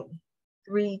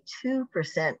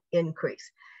 6.32%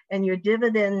 increase. And your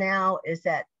dividend now is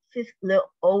at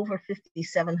over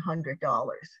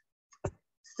 $5,700.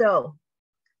 So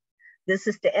this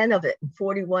is the end of it in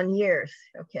 41 years,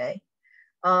 okay?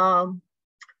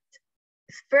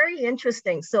 It's very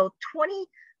interesting. So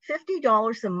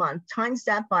 $50 a month, times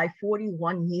that by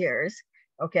 41 years,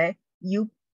 okay? You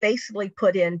basically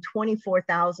put in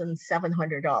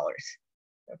 $24,700,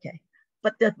 okay?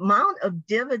 But the amount of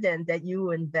dividend that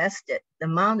you invested, the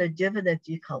amount of dividend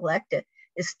you collected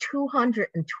is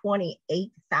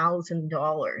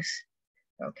 $228,000,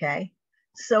 okay?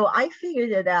 So I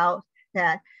figured it out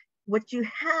that what you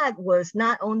had was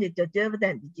not only the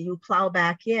dividend that you plow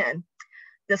back in,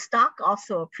 the stock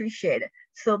also appreciated.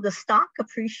 So the stock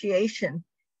appreciation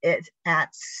is at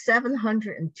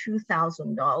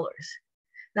 $702,000.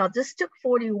 Now this took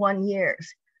 41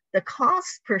 years. The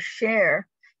cost per share,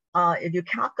 if you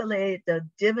calculate the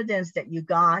dividends that you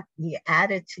got, you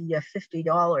added to your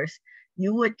 $50,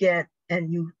 you would get,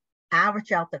 and you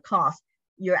average out the cost,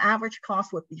 your average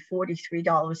cost would be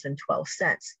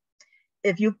 $43.12.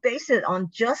 If you base it on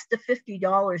just the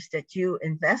 $50 that you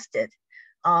invested,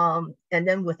 and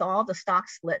then with all the stock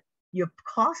split, your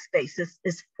cost basis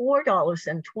is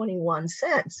 $4.21.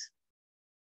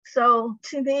 So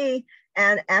to me,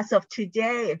 and as of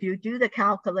today, if you do the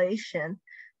calculation,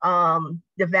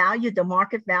 the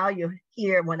market value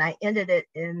here, when I ended it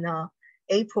in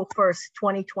April 1st,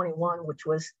 2021, which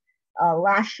was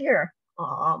last year,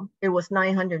 it was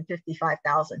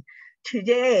 $955,000.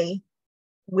 Today,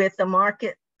 with the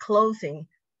market closing,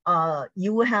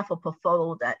 you will have a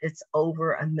portfolio that it's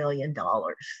over $1 million.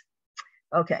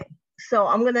 Okay, so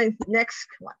I'm gonna, next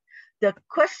one. the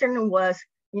question was,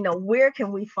 where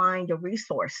can we find the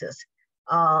resources?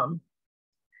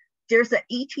 There's an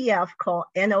ETF called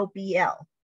NOBL.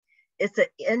 It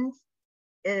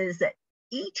is an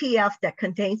ETF that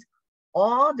contains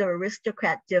all the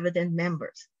Aristocrat Dividend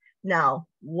members. Now,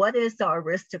 what is the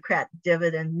Aristocrat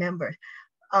Dividend member?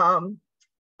 An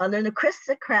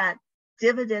Aristocrat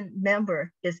Dividend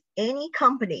member is any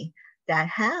company that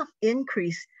have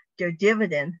increased their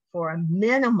dividend for a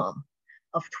minimum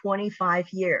of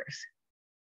 25 years.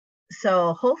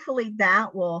 So hopefully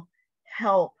that will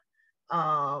help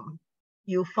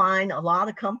you find a lot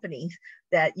of companies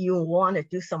that you want to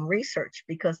do some research,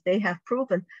 because they have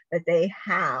proven that they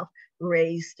have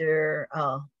raised their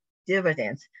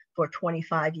dividends for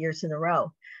 25 years in a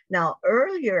row. Now,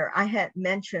 earlier I had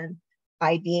mentioned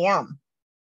IBM,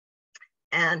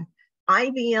 and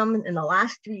IBM in the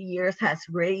last 3 years has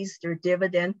raised their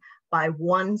dividend by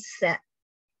 1 cent.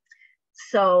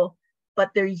 So,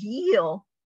 but their yield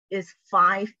is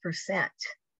 5%.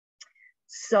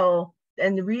 So,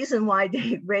 and the reason why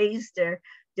they raised their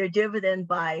dividend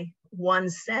by 1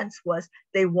 cent was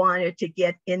they wanted to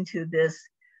get into this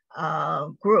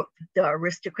group, the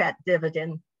Aristocrat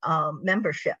Dividend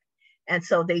membership. And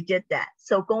so they did that.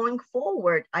 So going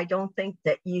forward, I don't think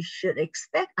that you should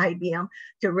expect IBM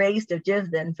to raise their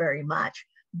dividend very much.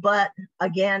 But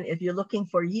again, if you're looking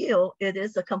for yield, it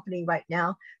is a company right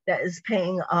now that is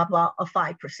paying about a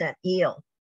 5% yield.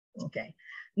 Okay.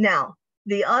 Now,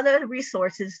 the other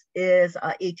resources is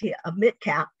a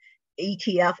mid-cap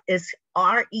ETF is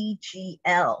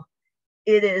REGL.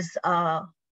 It is the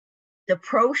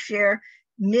ProShare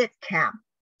Mid-Cap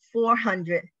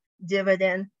 400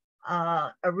 Dividend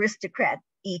Aristocrat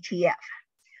ETF.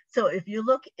 So if you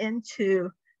look into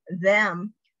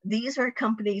them, these are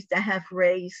companies that have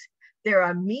raised, there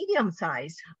are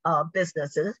medium-sized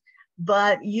businesses,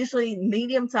 but usually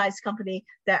medium-sized companies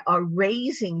that are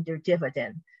raising their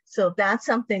dividend. So that's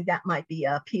something that might be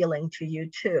appealing to you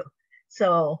too.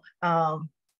 So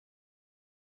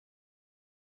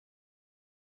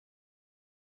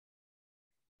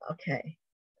okay.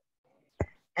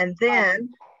 And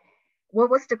then, what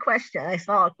was the question? I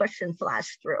saw a question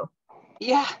flash through.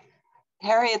 Yeah,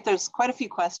 Harriet, there's quite a few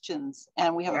questions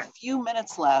and we have a few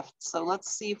minutes left. So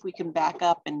let's see if we can back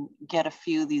up and get a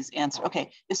few of these answered.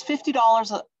 Okay, is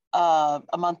 $50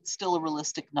 a month still a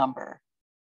realistic number?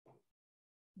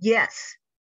 Yes.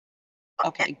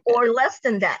 Okay. Or less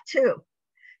than that too,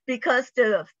 because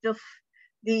the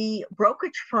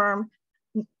brokerage firm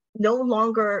no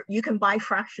longer, you can buy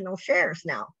fractional shares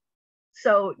now.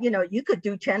 So, you could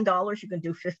do $10, you can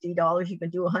do $50, you can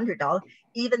do $100,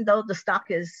 even though the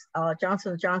stock is,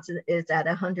 Johnson & Johnson is at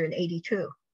 182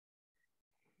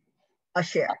 a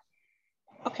share.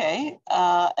 Okay,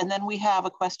 and then we have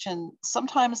a question.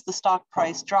 Sometimes the stock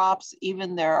price drops,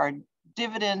 even there are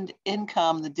dividend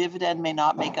income, the dividend may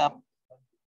not make up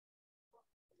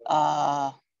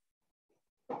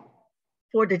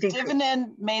for the decrease.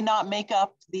 Dividend may not make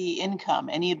up the income.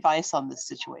 Any advice on this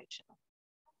situation?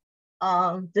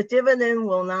 The dividend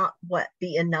will not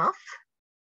be enough?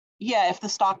 Yeah, if the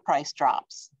stock price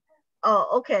drops.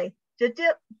 Oh, okay. The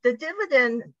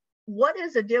dividend, what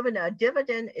is a dividend? A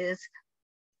dividend is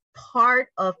part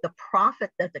of the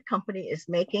profit that the company is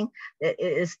making that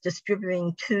it is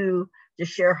distributing to the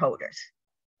shareholders.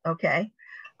 Okay.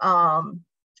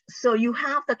 So you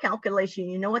have the calculation,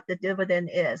 you know what the dividend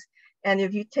is. And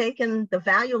if you've taken the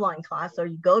value line class or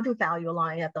you go to value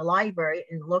line at the library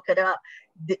and look it up,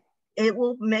 it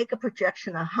will make a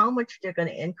projection of how much they're going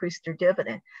to increase their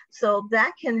dividend. So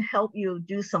that can help you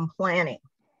do some planning,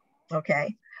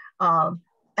 okay?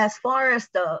 As far as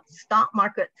the stock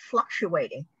market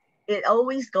fluctuating, it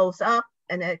always goes up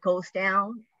and it goes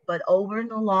down, but over in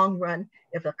the long run,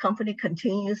 if a company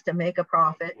continues to make a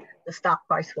profit, the stock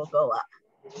price will go up.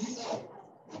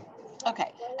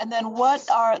 Okay, and then what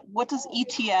does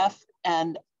ETF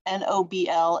and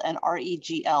NOBL and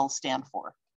REGL stand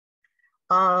for?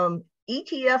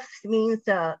 ETF means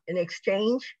an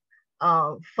exchange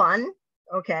fund,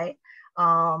 okay?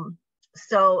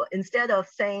 So instead of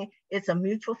saying it's a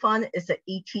mutual fund, it's an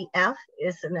ETF,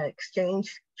 it's an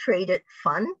exchange traded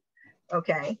fund,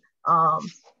 okay?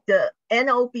 The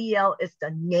NOBL is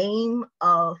the name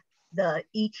of the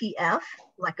ETF,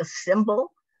 like a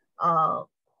symbol,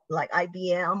 like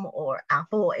IBM or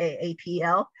Apple,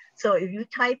 AAPL. So if you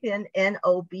type in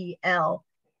NOBL,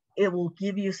 it will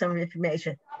give you some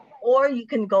information. Or you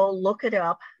can go look it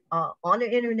up on the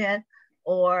internet,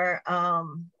 or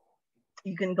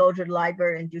you can go to the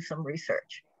library and do some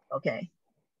research, okay?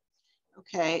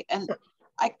 Okay, and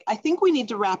I think we need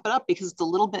to wrap it up because it's a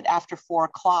little bit after 4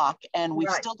 o'clock and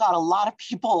we've still got a lot of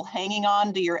people hanging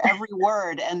on to your every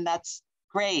word, and that's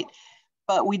great.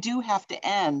 But we do have to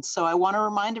end. So I want to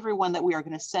remind everyone that we are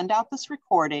going to send out this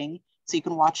recording so you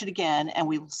can watch it again, and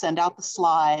we will send out the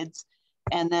slides.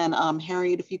 And then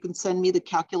Harriet, if you can send me the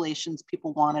calculations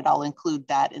people wanted, I'll include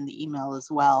that in the email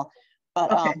as well.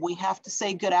 But we have to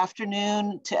say good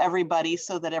afternoon to everybody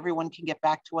so that everyone can get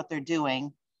back to what they're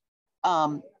doing.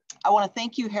 I want to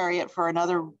thank you, Harriet, for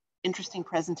another interesting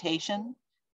presentation.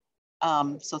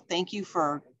 So thank you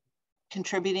for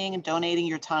contributing and donating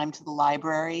your time to the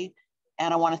library.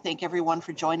 And I want to thank everyone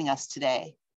for joining us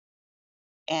today.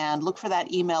 And look for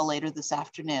that email later this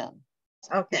afternoon.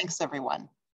 So thanks, everyone.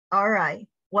 All right.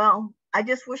 Well, I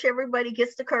just wish everybody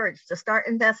gets the courage to start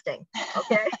investing.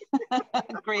 Okay.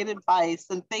 Great advice.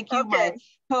 And thank you, my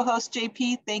co-host,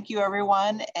 JP. Thank you,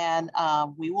 everyone. And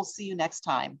we will see you next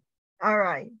time. All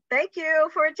right. Thank you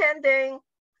for attending.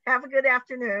 Have a good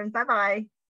afternoon. Bye-bye.